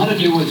what you want to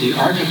do with the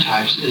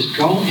archetypes is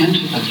go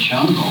into the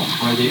jungle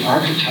where the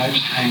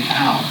archetypes hang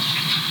out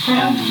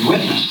and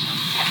witness them.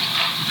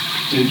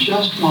 You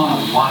just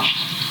want to watch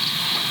them.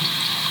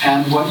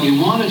 And what you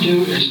want to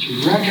do is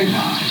to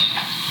recognize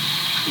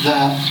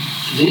that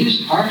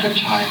these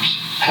archetypes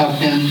have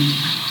been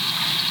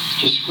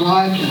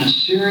described in a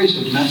series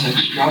of mythic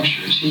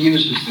structures. He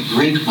uses the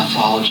Greek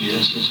mythology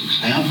as his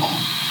example.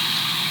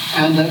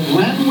 And that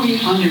when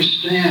we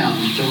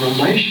understand the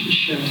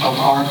relationship of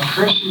our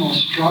personal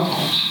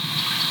struggles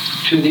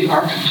to the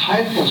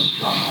archetypal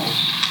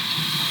struggles,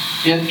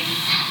 it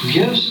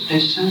gives a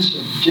sense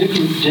of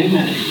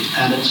dignity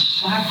and it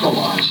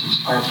sacralizes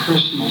our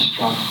personal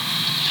struggle.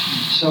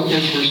 So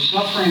if we're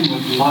suffering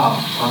with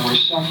love, or we're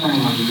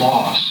suffering with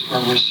loss, or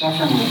we're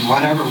suffering with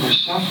whatever we're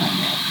suffering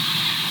with,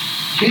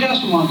 he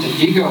doesn't want the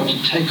ego to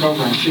take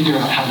over and figure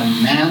out how to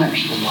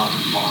manage the love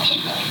and loss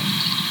better.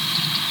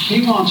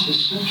 He wants us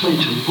simply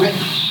to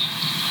witness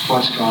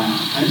what's going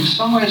on. And in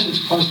some ways it's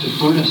close to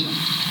Buddhism.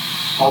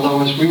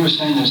 Although, as we were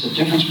saying, there's a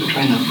difference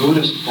between the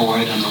Buddhist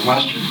void and the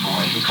Western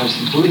void, because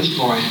the Buddhist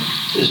void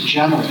is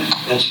generative.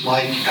 It's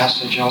like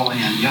Assagioli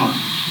and Jung.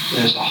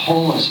 There's a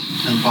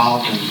holism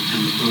involved in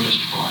the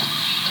Buddhist void.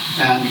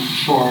 And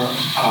for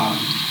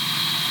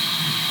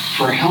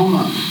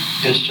Hillman,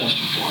 it's just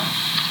a void.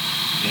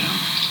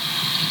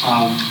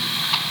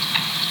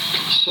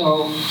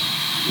 So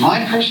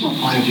my personal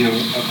point of view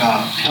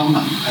about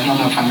Hillman, I don't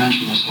know if I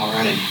mentioned this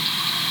already.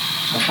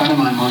 A friend of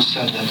mine once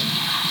said that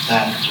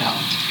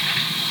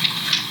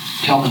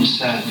Hillman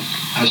said,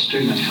 a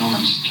student of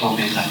Hillman's told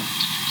me that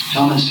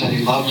Hillman said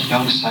he loved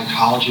Jung's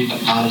psychology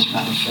but not his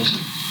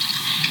metaphysics.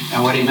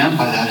 And what he meant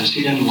by that is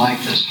he didn't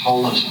like this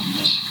holism,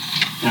 this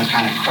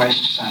kind of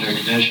Christ-centered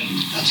vision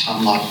at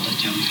some level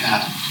that Jung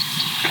had.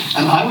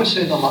 And I would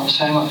say the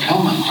same of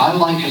Hillman. I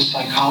like his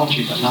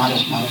psychology but not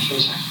his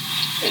metaphysics.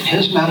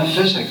 His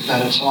metaphysic,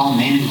 that it's all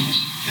meaningless,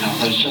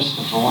 that it's just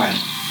the void,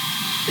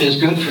 is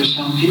good for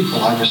some people.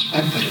 I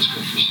respect that it's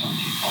good for some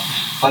people.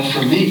 But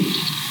for me,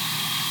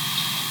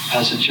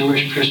 as a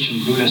Jewish,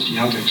 Christian, Buddhist,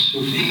 yogic,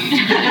 Sufi.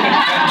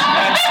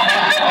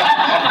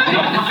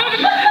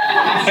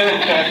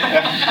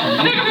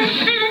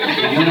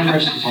 The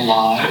universe is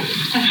alive.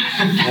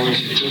 There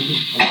is a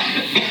purpose for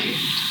it.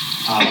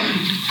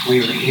 We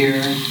are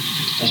here,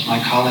 as my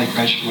colleague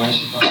Rachel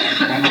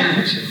Weissenbach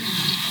puts it,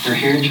 we're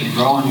here to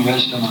grow in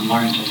wisdom and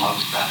learn to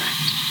love better.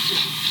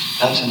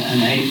 That's an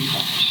innate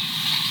purpose.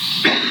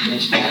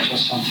 It's not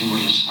just something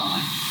we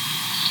assign.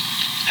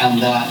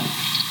 And that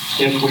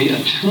if we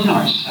attune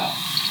ourselves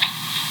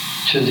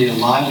to the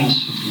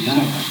aliveness of the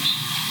universe,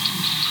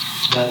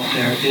 that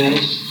there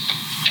is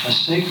a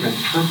sacred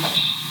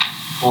purpose,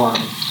 or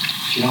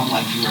if you don't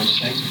like the word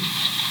sacred,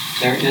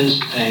 there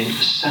is an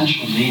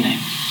essential meaning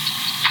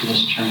to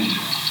this journey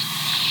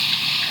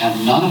through.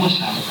 And none of us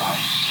have it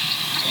right.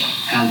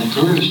 And the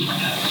gurus don't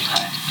have it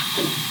right.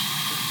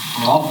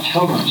 We're all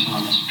pilgrims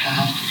on this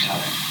path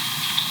together.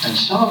 And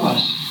some of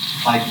us,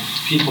 like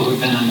people who've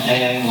been in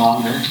AA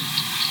longer,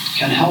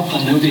 can help the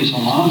newbies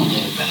along a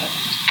little bit.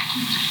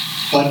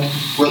 But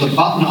we're the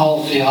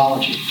buttonhole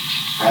theology,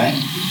 right?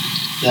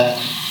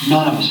 That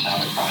none of us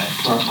have it right.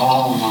 We're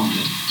all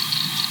wounded.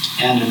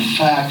 And in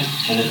fact,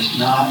 it is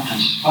not in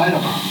spite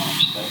of our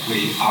wounds that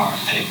we are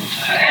able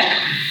to have.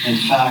 In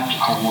fact,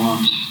 our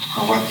wounds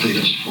are what lead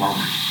us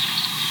forward.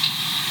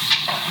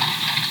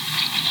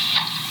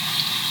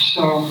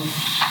 So,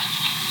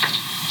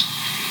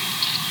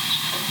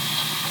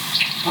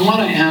 I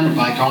want to end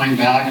by going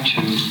back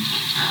to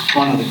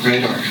one of the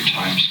great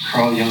archetypes,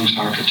 Carl Jung's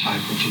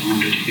archetype of the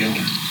wounded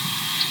healer.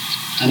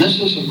 And this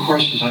is, of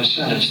course, as I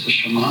said, it's the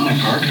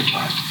shamanic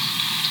archetype.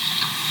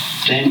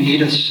 Dame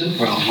Edith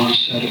Sitwell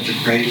once said of the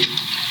great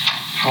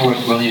poet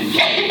William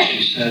Blake,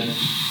 she said,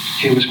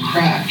 he was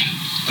cracked,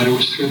 but it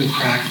was through the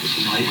crack that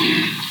the light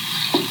came.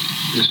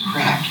 He was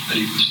cracked, but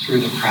it was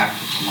through the crack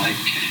that the light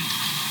came.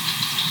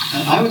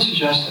 And I would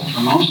suggest that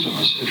for most of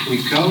us, if we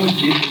go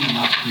deeply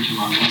enough into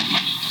our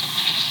wounds,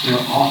 we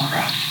are all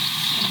cracked.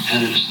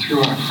 And it is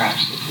through our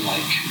cracks that the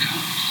light can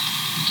come.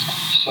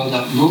 So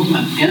that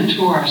movement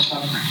into our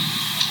suffering,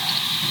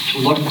 to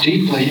look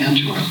deeply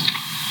into it.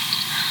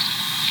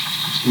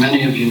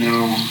 Many of you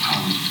know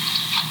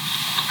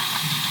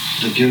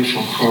the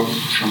beautiful quote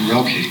from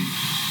Rilke,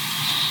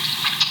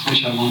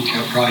 which I won't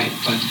get right,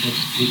 but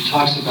he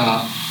talks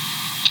about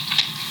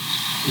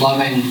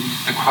loving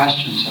the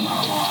questions in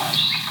our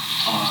lives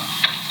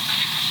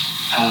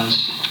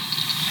as,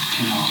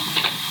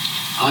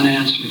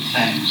 unanswered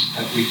things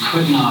that we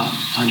could not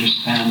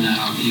understand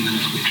now, even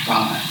if we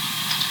tried.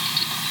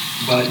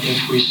 But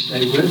if we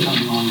stay with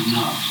them long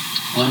enough,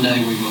 one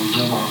day we will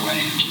live our way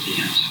into the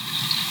answers.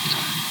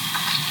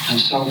 And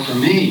so for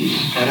me,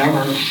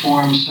 whatever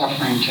form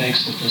suffering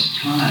takes at this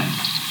time,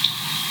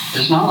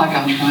 it's not like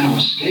I'm trying to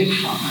escape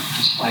from it.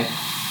 It's like,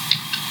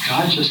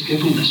 God, just give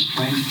me the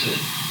strength to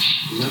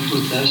live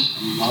with this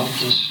and love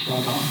this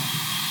struggle.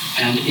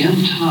 And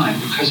in time,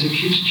 because it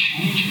keeps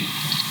changing,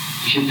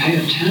 if you pay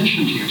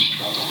attention to your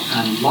struggle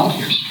and love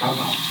your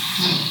struggle,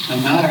 no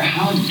matter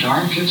how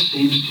dark it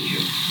seems to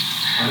you,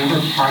 whatever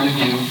part of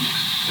you,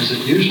 because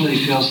it usually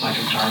feels like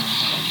a dark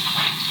place,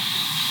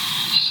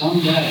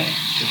 someday,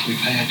 if we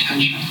pay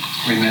attention,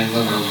 we may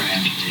live our way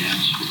into the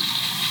answer.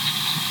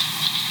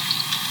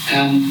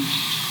 And,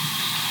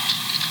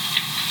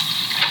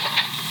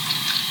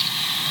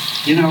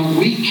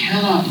 we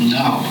cannot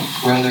know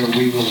whether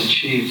we will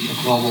achieve the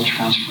global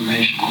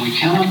transformation. We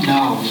cannot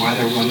know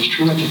whether what is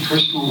true at the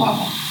personal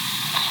level,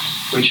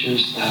 which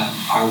is that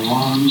our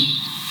wounds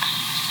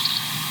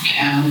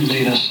can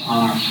lead us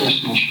on our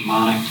personal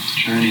shamanic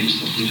journeys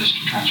that lead us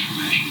to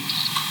transformation.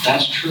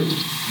 That's true.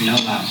 We know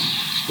that.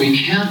 We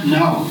can't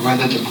know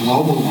whether the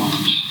global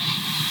wounds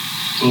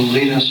will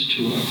lead us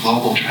to a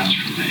global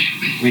transformation.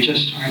 We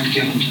just aren't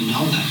given to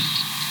know that.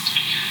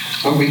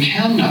 What we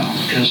can know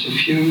is a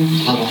few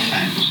little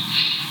things.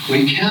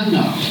 We can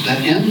know that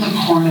in the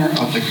corner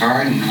of the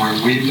garden where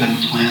we've been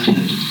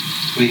planted,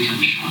 we can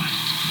shine.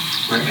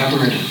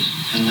 Wherever it is,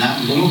 in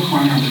that little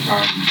corner of the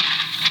garden,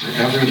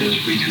 wherever it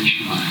is, we can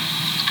shine.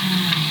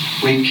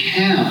 We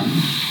can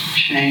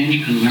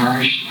change and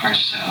nourish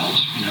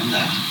ourselves, we know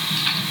that.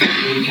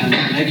 We can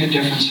make a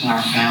difference in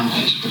our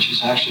families, which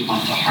is actually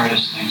one of the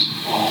hardest things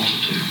of all to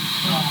do.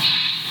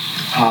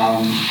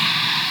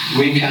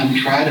 We can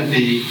try to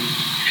be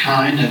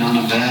kind and on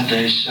a bad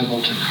day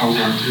civil to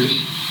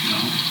coworkers,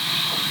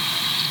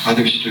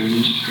 other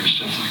students or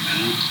stuff like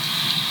that.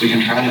 We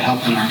can try to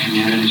help in our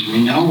communities.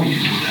 We know we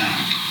can do that.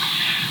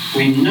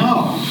 We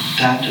know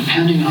that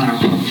depending on our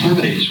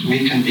proclivities,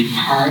 we can be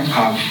part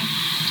of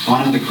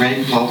one of the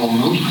great global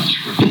movements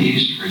for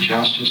peace, for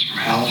justice, for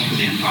health, for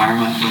the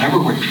environment, whatever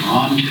we're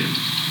drawn to.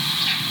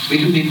 We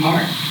can be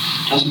part.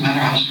 It doesn't matter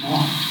how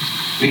small.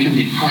 We can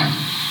be part.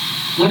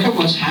 Look at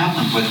what's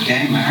happened with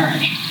gay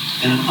marriage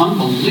in an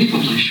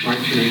unbelievably short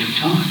period of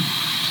time.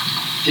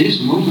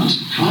 These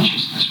movements of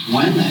consciousness,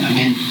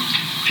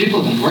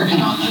 people have been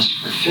working on this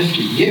for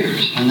 50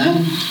 years, and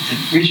then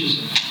it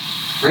reaches a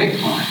break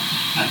point,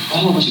 and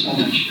all of a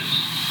sudden it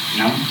shifts,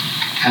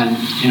 And,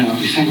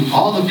 you think of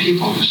all the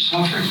people who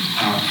suffered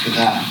for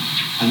that,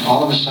 And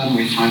all of a sudden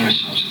we find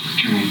ourselves at the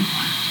turning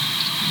point.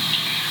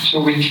 So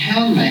we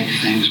can make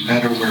things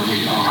better where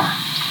we are.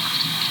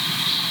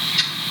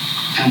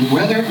 And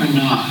whether or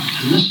not,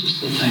 and this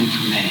is the thing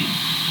for me,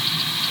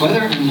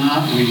 whether or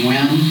not we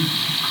win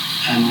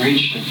and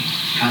reach a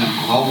kind of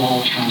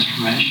global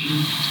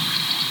transformation,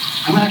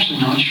 I'm actually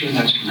not sure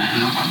that's going to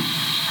happen.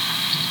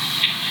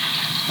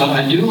 But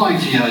I do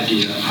like the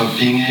idea of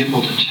being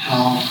able to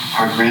tell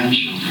our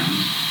grandchildren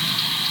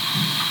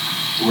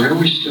where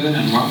we stood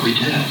and what we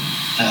did.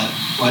 That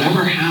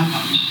whatever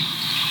happens,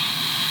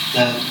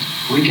 that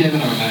we gave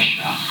it our best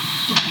shot.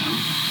 You know?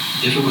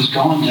 If it was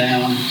going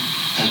down,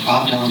 as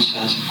Bob Dylan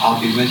says, I'll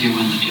be with you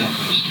when the deal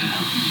goes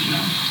down. You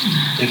know?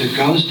 If it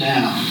goes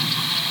down,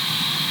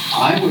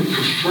 I would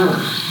prefer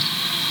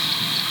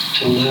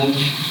to live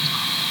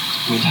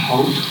with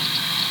hope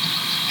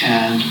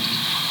and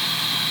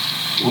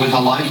with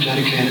a life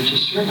dedicated to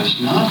service,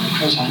 not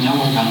because I know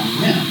we're going to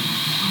win,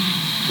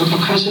 but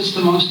because it's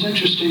the most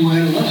interesting way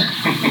to live.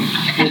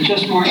 It's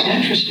just more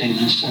interesting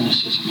than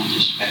cynicism and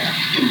despair.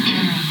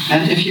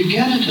 And if you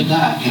get into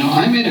that, you know,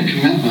 I made a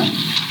commitment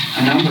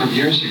a number of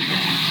years ago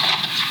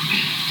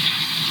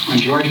when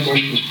George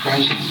Bush was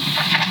president.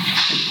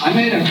 I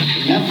made a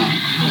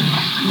commitment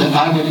that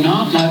I would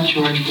not let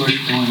George Bush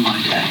ruin my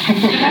day.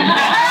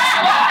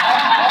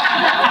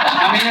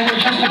 I mean, it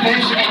was just a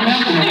basic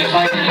commitment. It was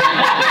like,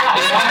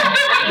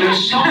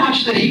 there's so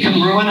much that he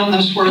can ruin in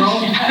this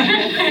world.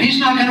 He's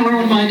not going to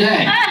ruin my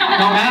day.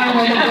 No matter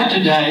what I did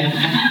today,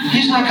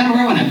 he's not going to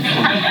ruin it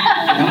for me.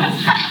 You know?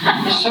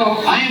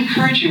 So I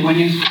encourage you, when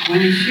you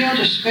feel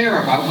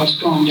despair about what's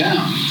going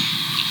down,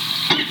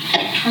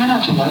 try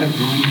not to let it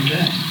ruin your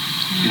day.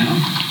 You know?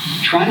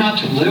 Try not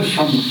to live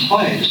from the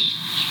place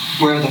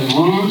where the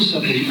wounds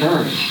of the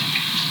earth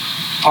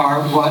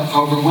are what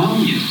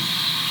overwhelm you.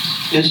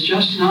 It's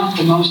just not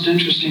the most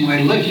interesting way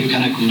to live. You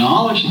can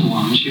acknowledge the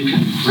wounds, you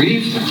can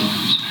grieve the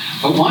wounds,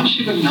 but once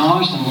you've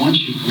acknowledged them, once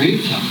you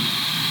grieve them,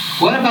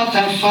 what about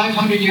that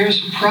 500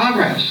 years of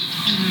progress?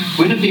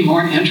 Wouldn't it be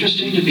more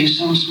interesting to be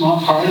some small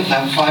part of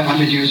that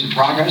 500 years of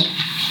progress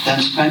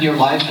than spend your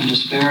life in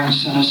despair and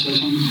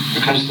cynicism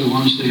because of the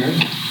wounds of the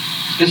earth?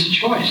 It's a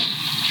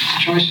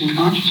choice in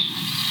consciousness.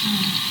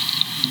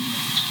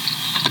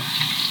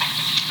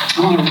 I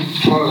want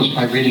to close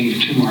by reading you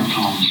two more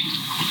poems.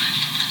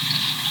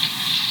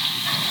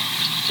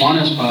 One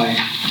is by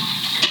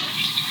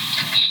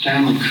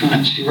Stanley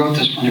Kunitz. He wrote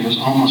this when he was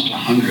almost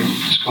 100.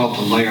 It's called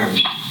The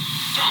Layers.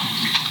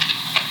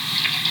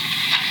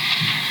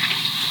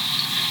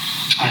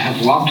 I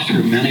have walked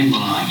through many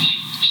lives,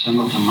 some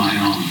of them my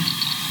own,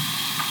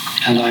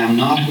 and I am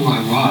not who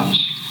I was,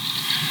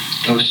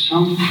 though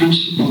some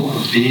principle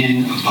of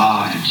being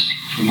abides,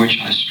 from which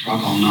I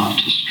struggle not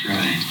to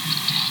stray.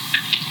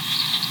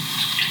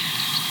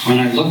 When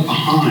I look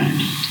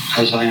behind,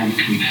 as I am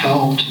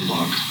compelled to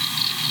look,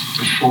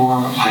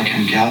 before I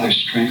can gather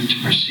strength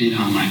to proceed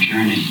on my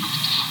journey,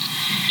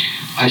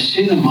 I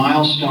see the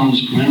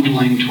milestones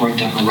dwindling toward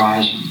the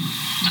horizon,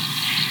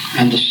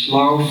 and the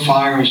slow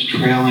fires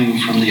trailing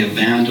from the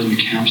abandoned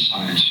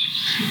campsites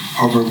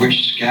over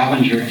which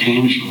scavenger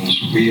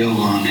angels wheel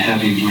on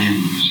heavy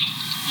wings.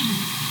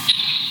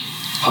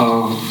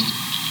 Oh,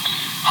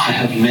 I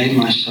have made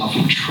myself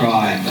a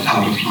tribe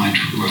out of my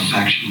true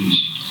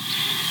affections,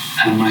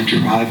 and my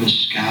tribe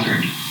is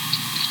scattered.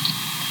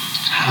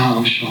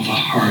 How shall the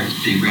heart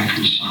be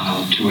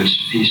reconciled to its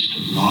feast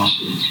of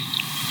losses?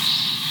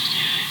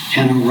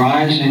 In a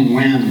rising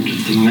wind,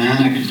 the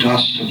manic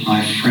dust of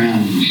my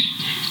friends,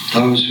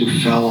 those who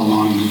fell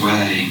along the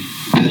way,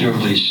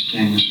 bitterly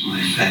stings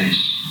my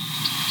face.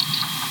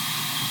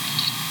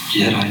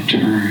 Yet I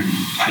turn,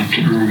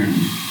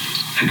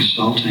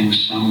 exulting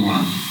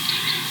somewhat,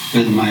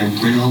 with my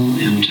will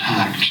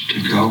intact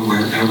to go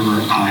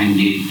wherever I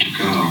need to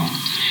go.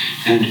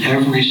 And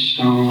every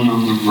stone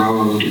on the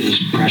road is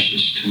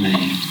precious to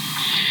me.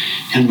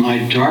 In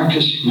my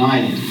darkest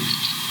night,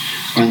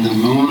 when the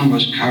moon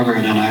was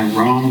covered and I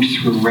roamed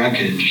through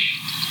wreckage,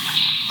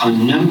 a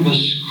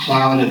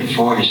nimbus-clouded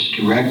voice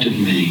directed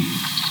me,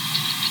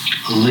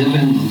 live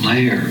in the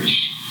layers,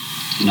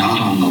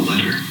 not on the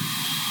litter.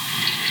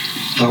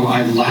 Though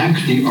I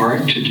lack the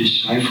art to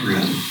decipher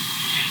it,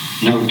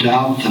 no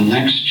doubt the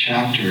next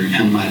chapter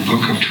in my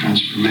book of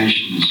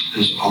transformations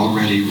is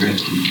already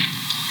written.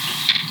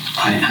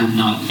 I am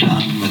not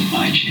done with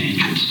my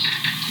changes.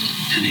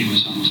 And he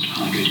was almost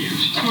 100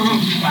 years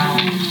old.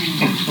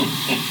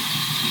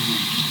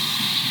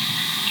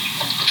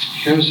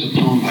 Here's a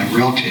poem by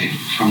Rilke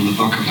from the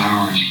Book of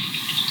Hours.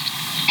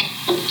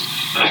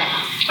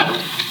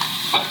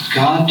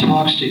 God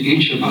talks to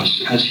each of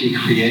us as he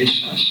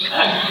creates us,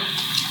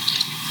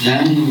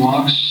 then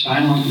walks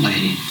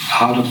silently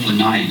out of the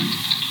night,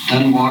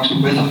 then walks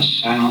with us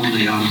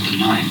silently out of the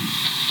night.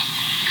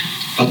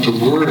 But the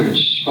words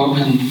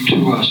spoken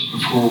to us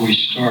before we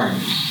start,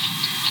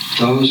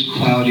 those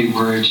cloudy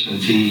words are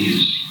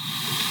these.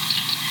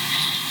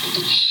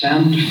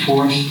 Sent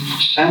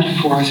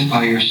forth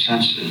by your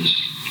senses,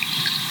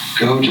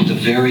 go to the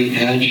very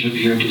edge of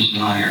your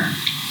desire,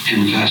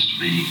 invest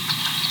me.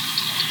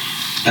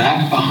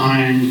 Back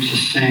behind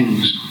the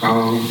things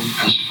grow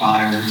as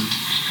fire,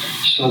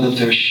 so that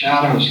their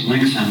shadows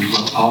lengthened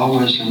will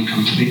always and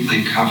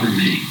completely cover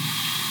me.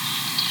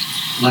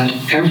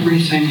 Let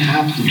everything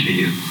happen to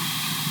you,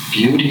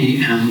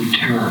 beauty and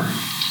terror.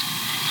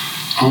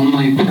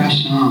 Only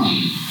press on.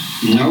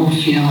 No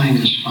feeling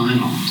is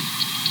final.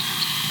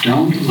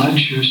 Don't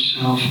let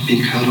yourself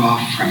be cut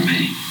off from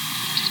me.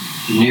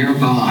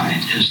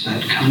 Nearby is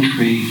that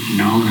country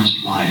known as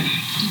life.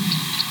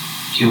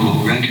 You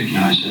will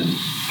recognize it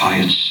by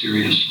its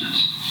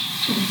seriousness.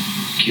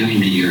 Give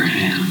me your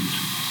hand.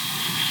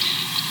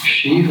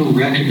 She who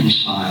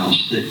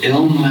reconciles the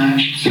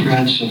ill-matched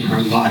threads of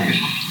her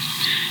life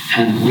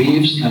and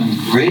weaves them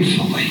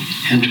gratefully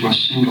into a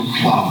single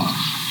cloth.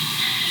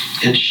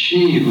 It's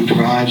she who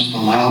drives the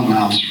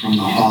loudmouths from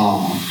the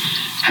hall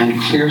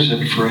and clears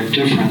it for a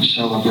different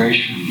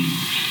celebration,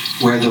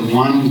 where the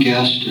one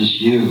guest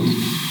is you.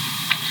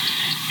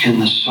 In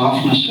the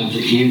softness of the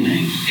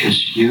evening,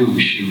 it's you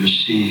she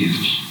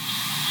receives.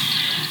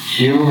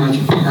 You are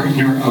the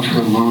partner of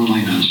her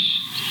loneliness,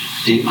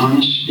 the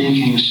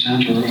unspeaking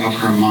center of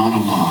her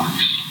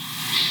monologues.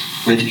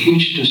 With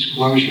each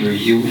disclosure,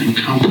 you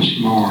encompass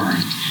more,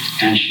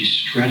 and she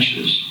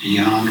stretches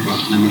beyond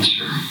what limits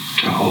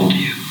her to hold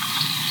you.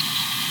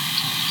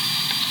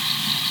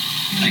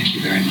 Thank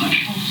you very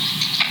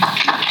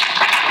much.